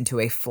turns into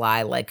a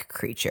fly-like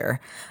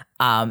creature.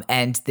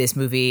 And this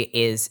movie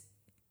is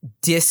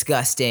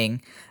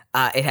disgusting.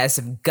 It has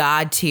some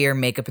god-tier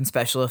makeup and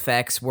special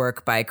effects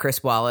work by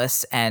Chris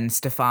Wallace and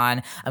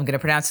Stefan. I'm going to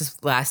pronounce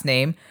his last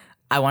name.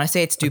 I want to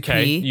say it's Dupuy.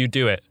 Okay, you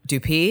do it.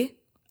 Dupuy?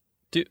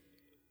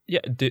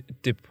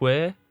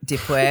 Dupuy?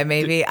 Dupuy,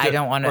 maybe? I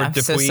don't want to. I'm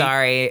so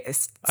sorry,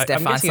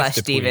 Stefan /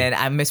 Steven.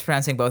 I'm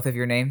mispronouncing both of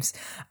your names.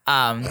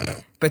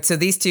 But so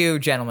these two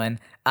gentlemen,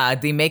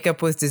 the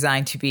makeup was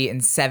designed to be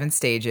in 7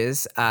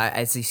 stages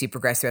as you see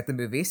progress throughout the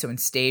movie. So in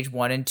stage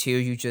 1 and 2,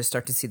 you just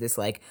start to see this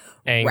like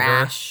anger,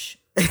 rash.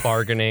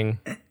 Bargaining.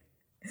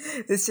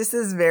 It's just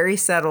this very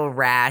subtle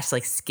rash,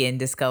 like skin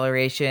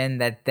discoloration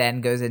that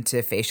then goes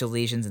into facial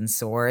lesions and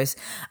sores.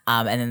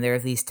 And then there are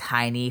these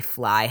tiny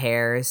fly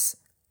hairs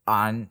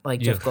on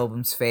like Jeff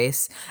Goldblum's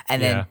face,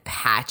 and then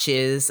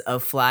patches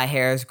of fly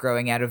hairs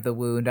growing out of the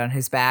wound on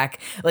his back.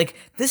 Like,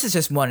 this is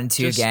just 1 and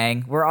 2,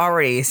 gang. We're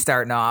already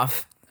starting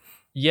off.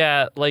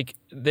 Yeah, like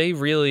they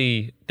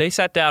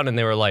sat down and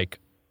they were like,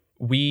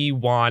 they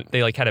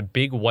like had a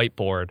big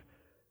whiteboard,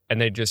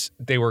 and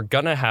they were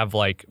gonna have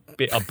like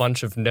a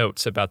bunch of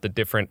notes about the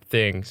different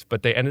things,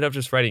 but they ended up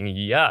just writing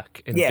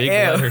yuck in big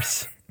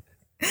letters.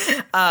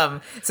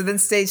 So then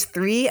stage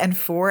 3 and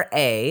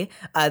 4A,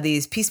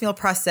 these piecemeal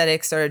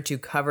prosthetics started to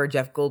cover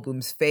Jeff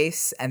Goldblum's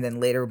face and then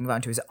later move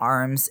on to his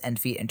arms and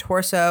feet and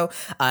torso.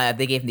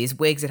 They gave him these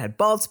wigs that had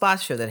bald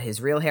spots, so that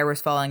his real hair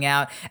was falling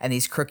out, and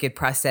these crooked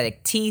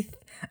prosthetic teeth.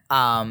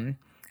 And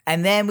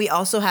And then we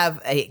also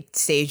have a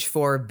stage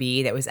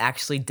 4B that was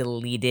actually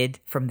deleted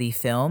from the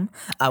film.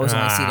 Was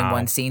only seen in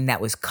one scene that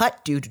was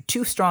cut due to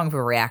too strong of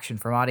a reaction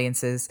from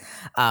audiences.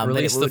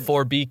 Release the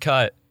 4B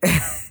cut.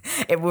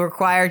 It would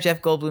require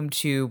Jeff Goldblum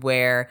to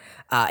wear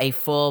a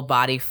full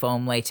body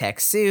foam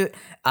latex suit,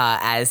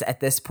 as at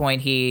this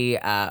point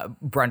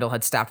Brundle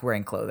had stopped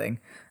wearing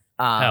clothing.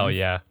 Hell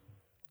yeah.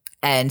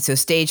 And so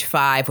stage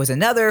 5 was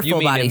another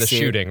full body suit. You mean in the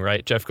shooting,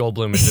 right? Jeff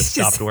Goldblum had just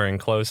stopped wearing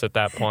clothes at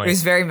that point. It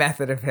was very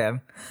method of him.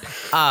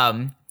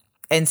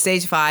 In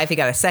stage 5, he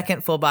got a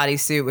second full body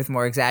suit with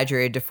more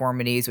exaggerated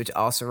deformities, which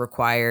also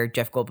required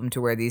Jeff Goldblum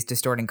to wear these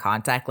distorting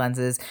contact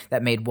lenses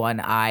that made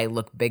one eye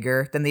look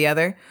bigger than the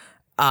other.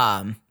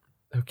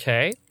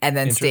 Okay. And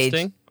then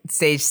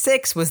stage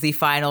 6 was the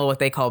final, what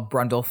they call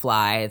Brundle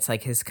Fly. It's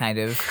like his kind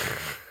of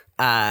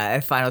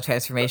final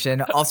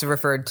transformation, also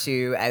referred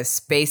to as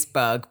Space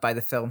Bug by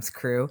the film's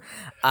crew.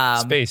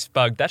 Space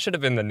Bug. That should have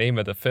been the name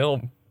of the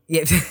film.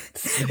 Yeah,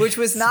 which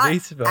was not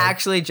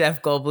actually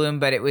Jeff Goldblum,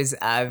 but it was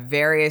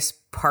various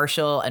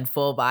partial and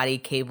full body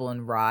cable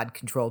and rod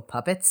controlled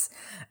puppets.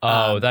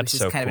 That's which is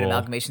so kind cool. of an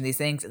amalgamation of these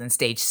things. And then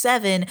stage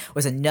 7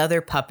 was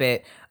another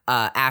puppet.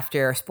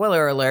 After,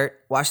 spoiler alert,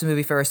 watch the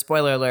movie first,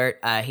 spoiler alert,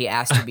 he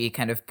asked to be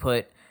kind of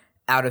put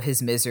out of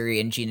his misery,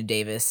 and Gina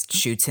Davis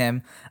shoots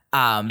him.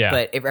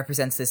 But it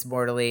represents this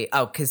mortally.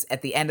 Because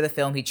at the end of the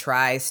film, he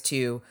tries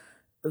to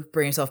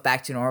bring himself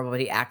back to normal, but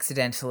he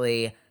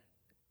accidentally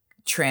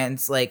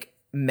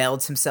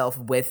melds himself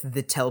with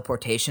the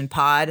teleportation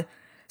pod.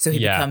 So he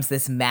becomes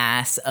this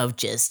mass of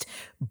just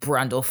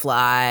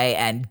Brundlefly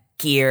and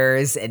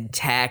gears and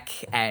tech,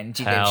 and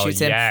Gina Davis shoots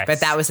him. But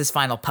that was his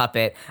final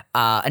puppet,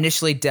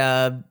 initially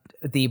dubbed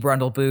the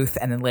Brundle Booth,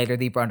 and then later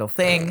the Brundle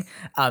Thing,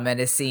 and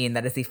is seen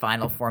that is the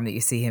final form that you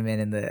see him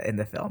in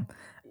the film.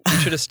 You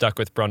should have stuck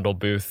with Brundle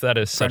Booth. That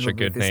is such a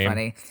good name.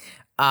 Is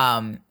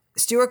funny.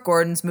 Stuart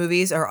Gordon's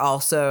movies are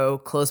also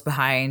close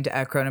behind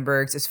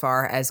Cronenberg's as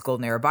far as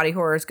Golden Era body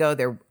horrors go.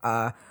 They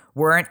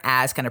weren't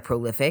as kind of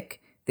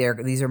prolific.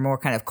 These are more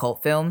kind of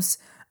cult films.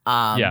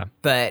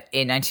 But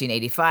in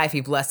 1985,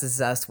 he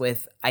blesses us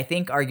with, I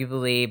think,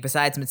 arguably,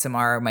 besides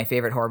Midsommar, my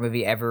favorite horror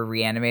movie ever,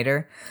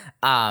 Reanimator.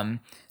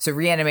 So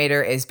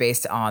Reanimator is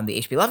based on the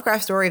H.P.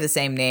 Lovecraft story of the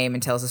same name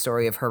and tells the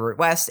story of Herbert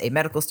West, a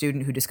medical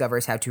student who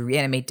discovers how to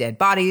reanimate dead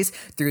bodies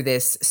through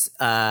this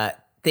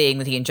thing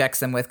that he injects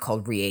them with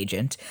called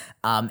reagent.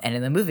 And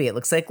in the movie, it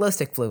looks like glow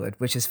stick fluid,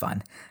 which is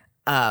fun.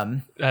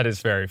 That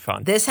is very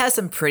fun. This has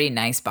some pretty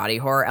nice body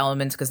horror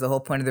elements because the whole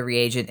point of the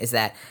reagent is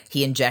that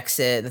he injects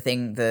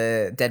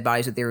the dead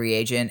bodies with the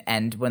reagent,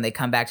 and when they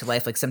come back to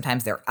life, like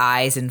sometimes their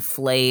eyes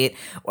inflate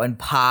and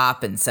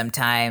pop, and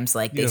sometimes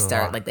they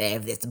start they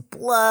have this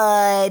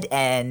blood,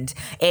 and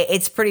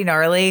it's pretty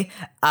gnarly.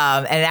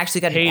 And it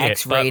actually got an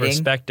X rating. But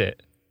respect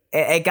it.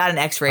 It got an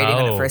X rating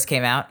when it first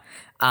came out.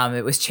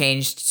 It was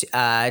changed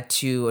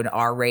to an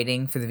R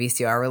rating for the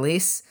VCR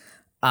release.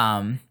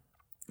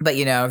 But,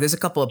 there's a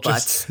couple of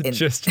butts.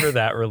 Just for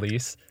that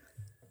release.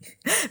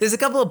 There's a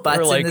couple of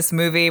butts in this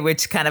movie,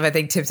 which kind of, I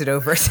think, tips it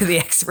over to the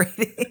X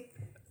rating.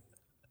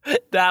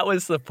 That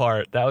was the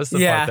part. That was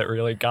the part that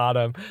really got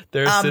him.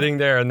 They're sitting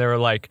there and they were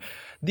like,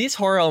 these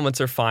horror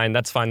elements are fine.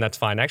 That's fine. That's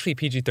fine. Actually,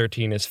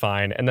 PG-13 is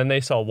fine. And then they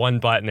saw one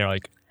butt and they're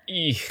like,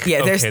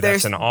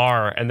 that's an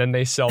R. And then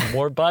they sell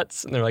more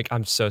butts and they're like,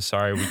 I'm so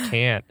sorry. We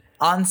can't.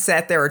 On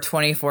set, there were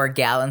 24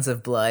 gallons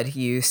of blood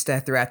used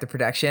throughout the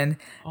production.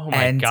 Oh,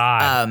 my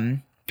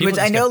God. People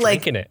which I know,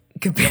 drinking it.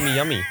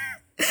 Yummy.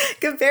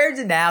 Compared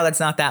to now, that's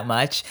not that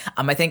much.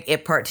 I think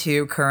It Part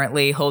 2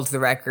 currently holds the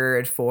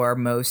record for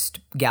most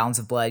gallons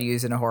of blood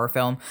used in a horror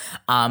film.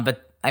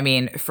 But I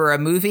mean, for a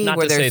movie not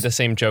where to say the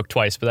same joke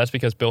twice, but that's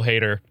because Bill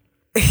Hader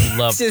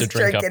loves to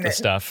drink up the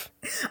stuff.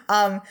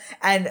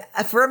 And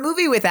for a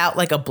movie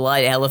without a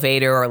blood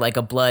elevator or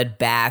a blood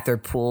bath or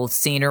pool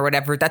scene or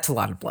whatever, that's a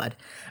lot of blood.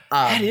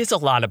 That is a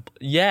lot of...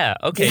 Yeah.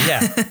 Okay.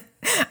 Yeah.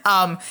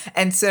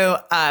 And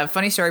so,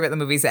 funny story about the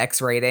movie's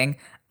X rating.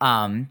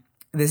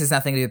 This has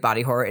nothing to do with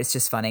body horror. It's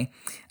just funny.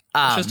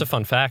 It's just a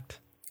fun fact.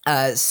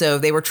 So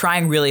they were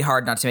trying really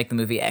hard not to make the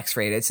movie X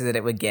rated so that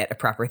it would get a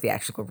proper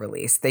theatrical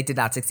release. They did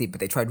not succeed, but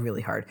they tried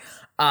really hard.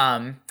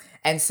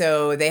 And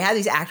so they had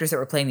these actors that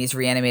were playing these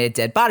reanimated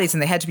dead bodies,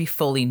 and they had to be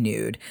fully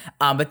nude.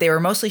 But they were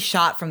mostly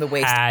shot from the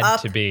waist up. Had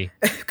to be.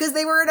 Because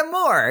they were in a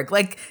morgue.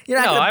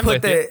 You're not going to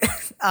put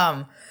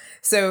the...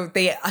 So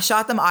they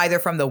shot them either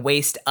from the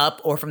waist up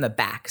or from the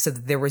back. So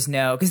that there was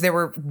because there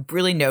were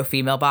really no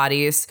female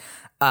bodies,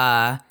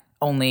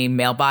 only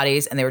male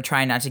bodies. And they were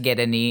trying not to get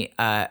any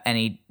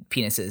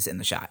penises in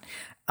the shot.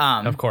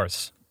 Of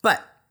course.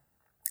 But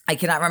I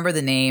cannot remember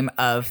the name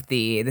of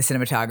the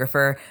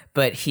cinematographer,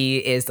 but he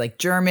is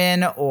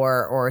German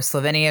or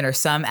Slovenian or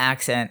some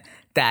accent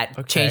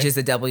that changes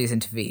the W's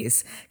into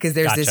V's. Because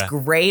there's this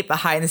great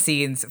behind the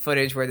scenes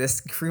footage where this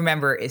crew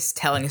member is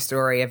telling a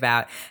story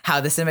about how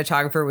the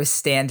cinematographer was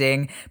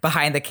standing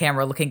behind the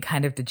camera looking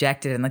kind of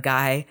dejected, and the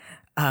guy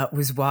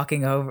walked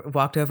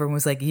over and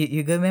was like,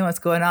 you good, man? What's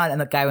going on? And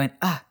the guy went,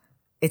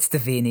 it's the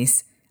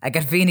Veenies. I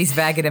got Veenies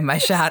bagging in my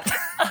shot.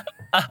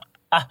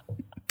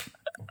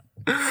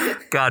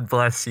 God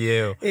bless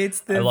you. It's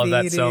the I love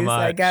that so Veenies. much.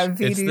 I got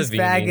It's the Veenies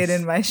bagging Veenies.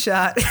 in my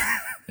shot.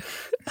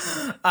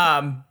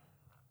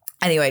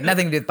 Anyway,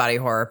 nothing to do with body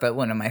horror, but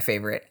one of my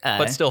favorite.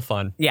 But still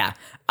fun. Yeah.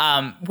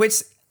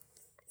 Which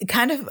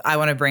kind of I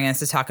want to bring us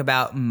to talk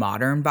about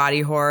modern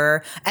body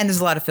horror. And there's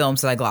a lot of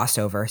films that I glossed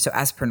over. So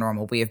as per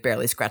normal, we have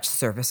barely scratched the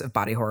surface of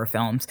body horror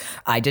films.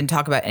 I didn't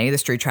talk about any of the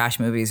Street Trash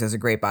movies. There's a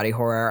great body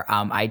horror.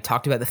 I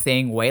talked about The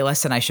Thing way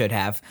less than I should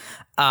have.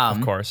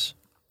 Of course.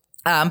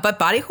 But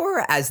body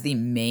horror as the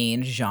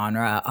main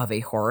genre of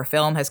a horror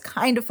film has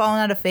kind of fallen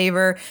out of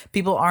favor.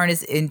 People aren't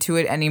as into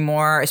it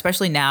anymore,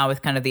 especially now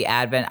with kind of the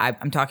advent.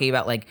 I'm talking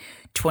about like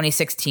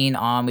 2016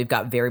 on, we've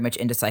got very much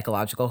into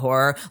psychological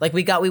horror. Like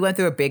we went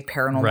through a big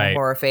paranormal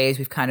horror phase.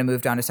 We've kind of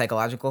moved on to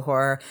psychological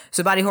horror.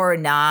 So body horror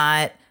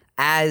not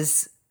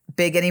as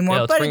big anymore,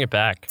 Yeah, let's but bring it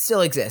back.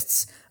 still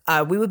exists.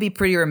 We would be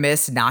pretty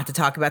remiss not to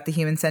talk about the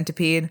Human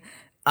Centipede.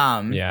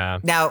 Yeah.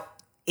 Now,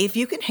 if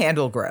you can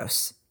handle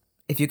gross,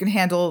 if you can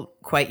handle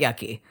quite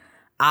yucky,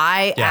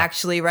 I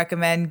actually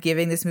recommend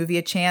giving this movie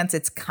a chance.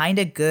 It's kind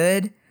of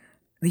good.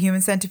 The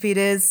Human Centipede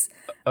is.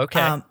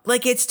 Okay.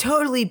 Like it's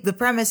totally, the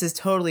premise is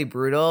totally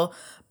brutal,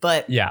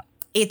 but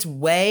it's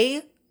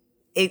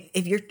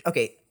if you're,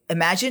 okay,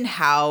 imagine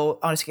how,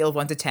 on a scale of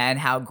 1 to 10,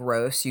 how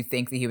gross you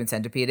think the Human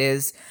Centipede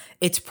is.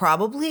 It's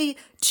probably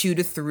 2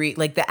 to 3,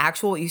 like the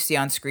actual what you see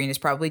on screen is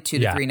probably 2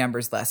 to 3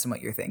 numbers less than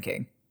what you're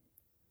thinking.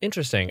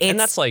 Interesting. And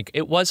that's like,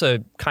 it was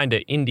a kind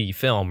of indie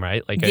film,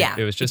 right? Like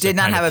it was just did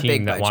not have a big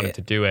team that wanted budget.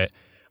 to do it.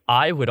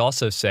 I would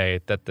also say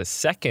that the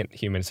second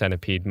Human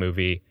Centipede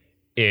movie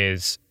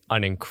is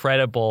an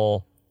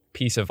incredible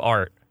piece of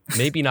art.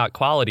 Maybe not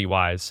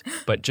quality-wise,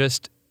 but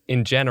just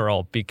in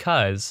general,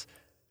 because,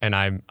 and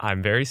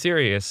I'm very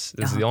serious,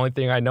 this is the only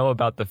thing I know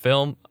about the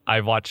film.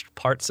 I've watched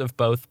parts of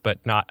both, but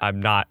no.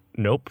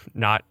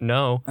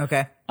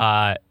 Okay.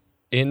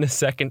 In the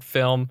second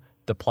film,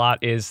 the plot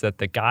is that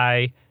the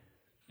guy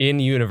in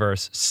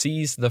universe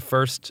sees the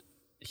first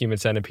Human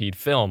Centipede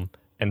film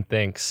and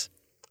thinks,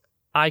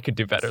 I could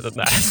do better than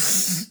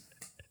that.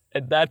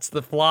 And that's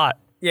the plot.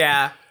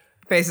 Yeah,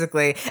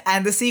 basically.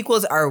 And the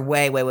sequels are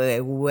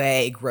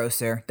way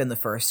grosser than the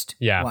first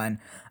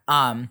one.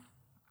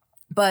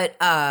 But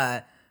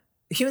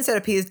Human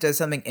Centipede does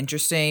something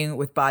interesting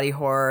with body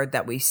horror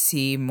that we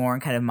see more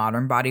in kind of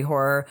modern body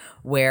horror,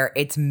 where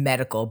it's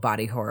medical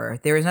body horror.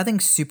 There is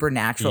nothing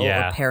supernatural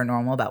or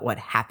paranormal about what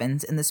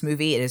happens in this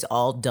movie. It is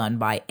all done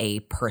by a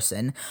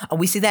person.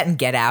 We see that in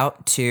Get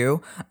Out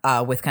too,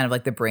 with kind of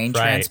like the brain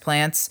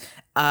transplants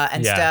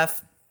and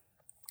stuff.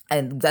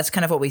 And that's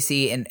kind of what we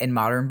see in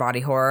modern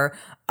body horror.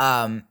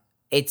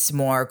 It's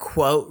more,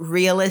 quote,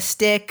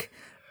 realistic.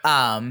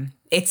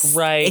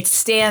 It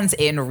stands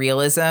in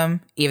realism,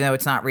 even though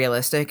it's not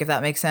realistic, if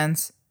that makes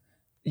sense.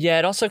 Yeah,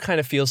 it also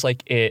kind of feels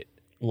like it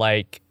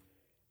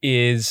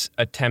is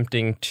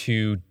attempting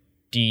to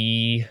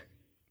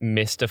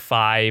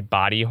demystify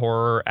body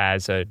horror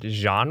as a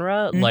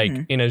genre, like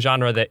in a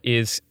genre that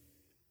is,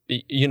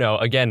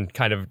 again,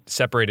 kind of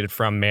separated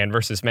from Man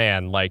versus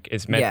Man, like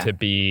is meant to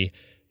be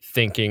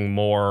thinking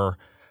more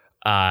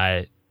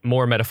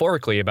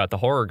metaphorically about the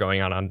horror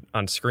going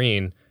on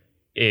screen,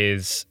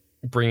 is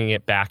bringing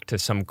it back to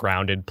some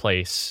grounded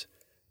place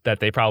that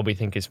they probably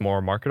think is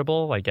more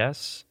marketable, I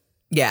guess.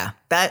 Yeah,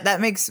 that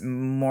makes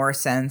more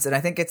sense. And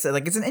I think it's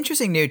an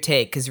interesting new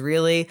take, because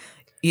really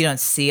you don't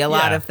see a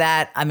lot of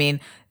that. I mean,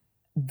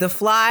 The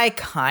Fly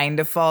kind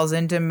of falls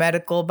into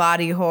medical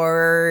body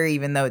horror,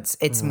 even though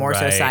it's more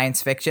so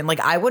science fiction. Like,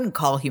 I wouldn't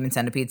call Human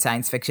Centipede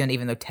science fiction,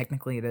 even though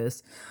technically it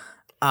is.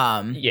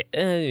 I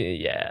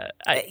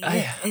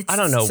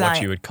don't know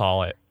what you would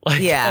call it.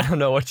 Like, I don't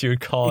know what you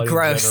would call it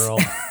gross. In general.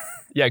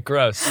 Yeah,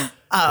 gross.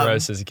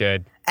 Gross is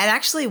good. And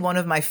actually, one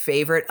of my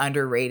favorite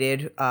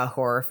underrated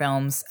horror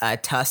films,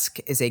 Tusk,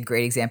 is a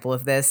great example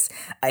of this.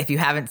 If you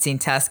haven't seen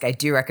Tusk, I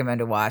do recommend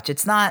to watch.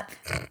 It's not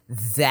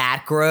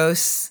that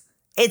gross.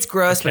 It's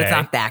gross, but it's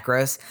not that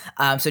gross.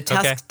 So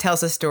Tusk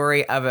tells a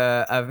story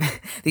of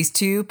these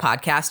two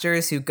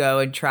podcasters who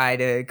try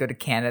to go to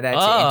Canada to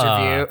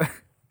interview.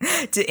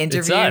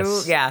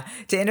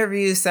 To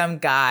interview some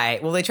guy.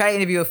 Well, they try to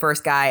interview a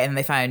first guy, and then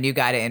they find a new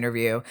guy to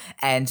interview,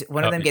 and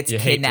one of them gets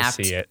kidnapped.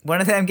 One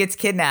of them gets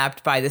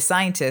kidnapped by the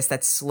scientist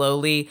that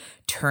slowly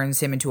turns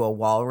him into a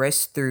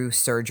walrus through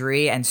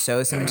surgery and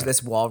sews him into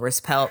this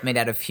walrus pelt made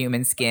out of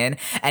human skin.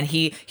 And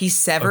he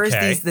severs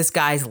this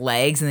guy's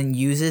legs and then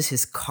uses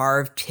his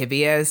carved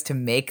tibias to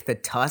make the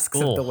tusks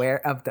of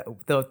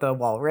the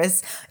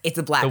walrus. It's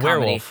a black comedy.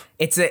 Werewolf.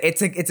 It's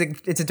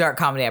a dark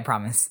comedy, I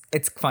promise.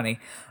 It's funny.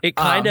 It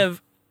kind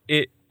of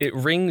it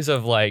rings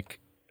of like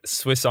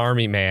Swiss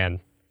Army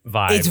Man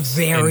vibes. It's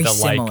very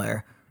similar.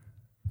 Like,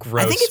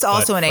 gross, I think it's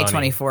also an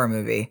funny. A24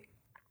 movie.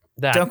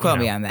 Don't quote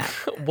me on that.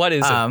 What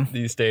is it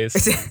these days?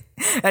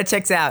 That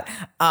checks out.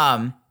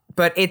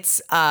 But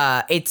it's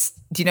do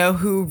you know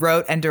who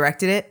wrote and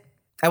directed it?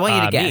 I want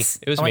you to guess.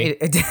 Me. It was me.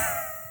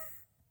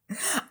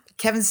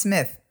 Kevin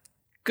Smith.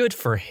 Good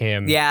for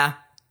him. Yeah.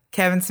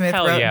 Kevin Smith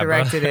Hell wrote yeah, and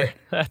directed bro. it.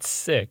 That's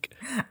sick.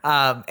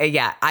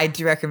 Yeah, I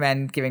do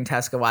recommend giving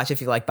Tusk a watch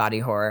if you like body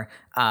horror.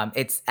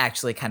 It's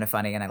actually kind of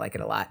funny, and I like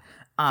it a lot.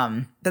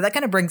 But that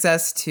kind of brings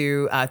us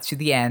to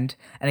the end.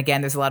 And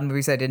again, there's a lot of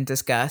movies I didn't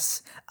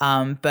discuss.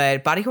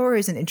 But body horror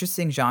is an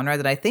interesting genre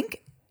that I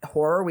think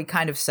horror, we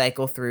kind of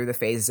cycle through the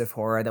phases of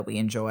horror that we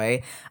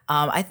enjoy.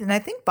 I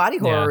think body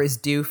horror is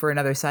due for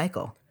another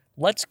cycle.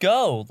 Let's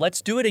go.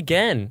 Let's do it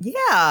again.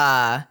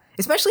 Yeah.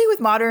 Especially with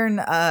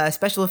modern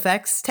special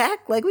effects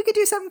tech. Like, we could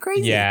do something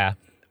crazy. Yeah.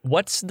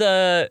 What's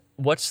the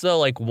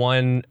like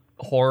one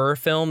horror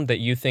film that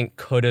you think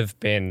could have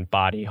been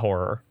body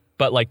horror,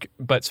 but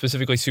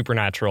specifically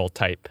supernatural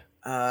type?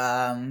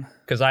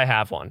 Because I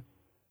have one.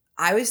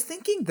 I was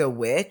thinking The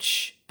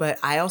Witch, but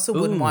I also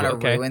wouldn't want to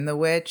ruin The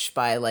Witch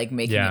by like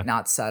making it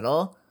not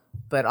subtle.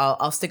 But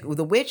I'll stick with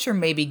The Witch, or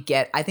maybe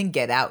I think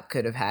Get Out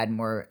could have had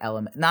more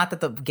element. Not that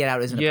the Get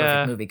Out isn't a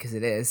perfect movie, because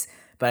it is,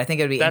 but I think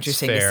it would be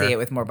interesting to see it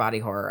with more body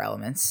horror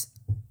elements.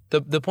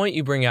 The point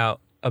you bring out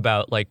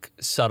about like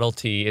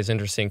subtlety is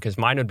interesting, because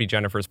mine would be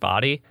Jennifer's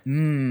Body,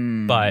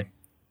 but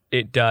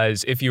it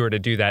does, if you were to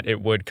do that,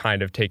 it would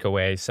kind of take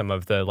away some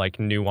of the like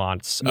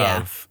nuance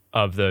of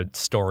the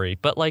story.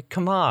 But like,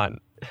 come on.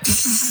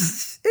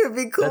 It would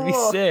be cool. That'd be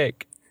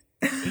sick.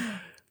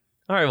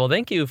 All right, well,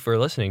 thank you for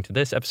listening to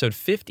this episode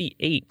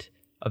 58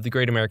 of The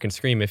Great American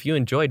Scream. If you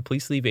enjoyed,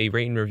 please leave a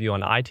rate and review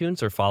on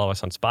iTunes or follow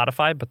us on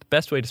Spotify. But the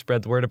best way to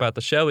spread the word about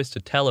the show is to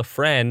tell a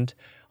friend.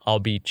 I'll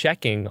be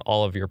checking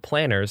all of your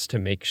planners to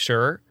make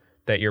sure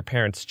that your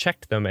parents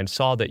checked them and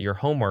saw that your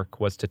homework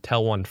was to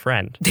tell one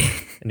friend.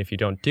 And if you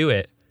don't do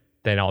it,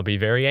 then I'll be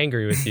very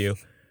angry with you.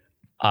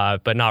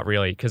 But not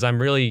really, because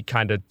I'm really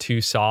kind of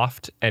too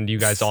soft, and you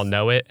guys all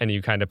know it, and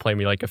you kind of play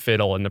me like a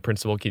fiddle, and the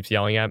principal keeps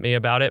yelling at me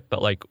about it.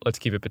 But like, let's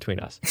keep it between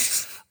us.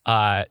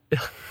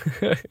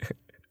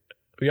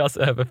 We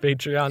also have a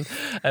Patreon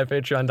at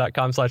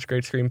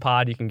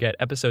patreon.com/greatscreampod. You can get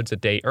episodes a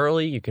day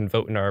early. You can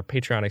vote in our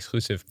Patreon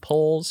exclusive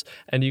polls,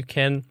 and you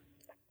can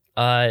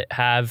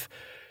have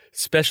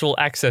special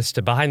access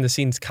to behind the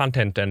scenes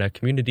content and a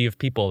community of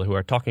people who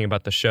are talking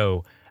about the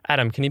show.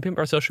 Adam, can you pimp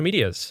our social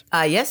medias?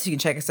 Yes, you can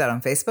check us out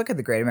on Facebook at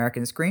The Great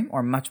American Scream,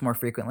 or much more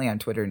frequently on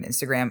Twitter and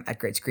Instagram at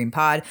Great Scream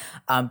Pod.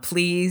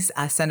 Please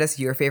send us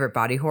your favorite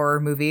body horror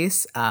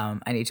movies.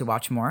 I need to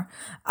watch more.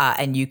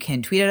 And you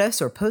can tweet at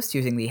us or post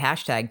using the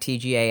hashtag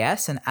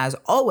TGAS. And as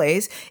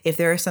always, if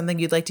there is something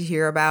you'd like to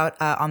hear about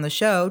on the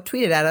show,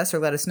 tweet it at us or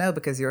let us know,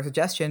 because your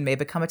suggestion may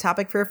become a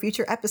topic for a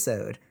future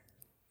episode.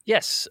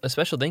 Yes, a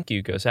special thank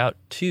you goes out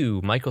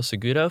to Michael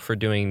Segudo for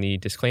doing the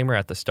disclaimer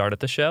at the start of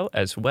the show,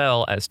 as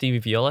well as Stevie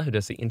Viola, who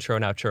does the intro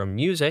and outro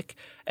music,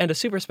 and a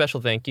super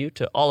special thank you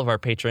to all of our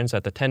patrons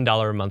at the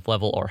 $10 a month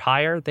level or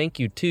higher. Thank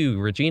you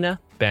to Regina,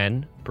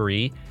 Ben,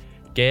 Bree,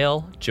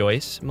 Gail,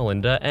 Joyce,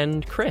 Melinda,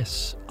 and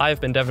Chris. I've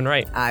been Devin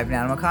Wright. I've been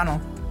Adam O'Connell.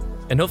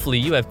 And hopefully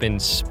you have been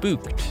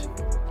spooked.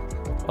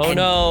 Oh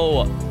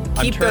no,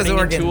 I'm turning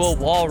into a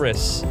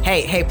walrus.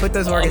 Hey, put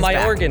those organs back.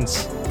 My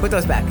organs. Put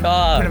those back.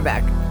 Put them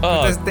back.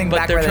 Put those things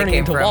back where they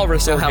came from. But they're turning into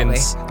walrus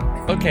organs.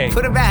 Okay. Okay.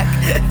 Put them back.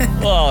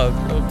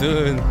 Oh,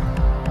 dude.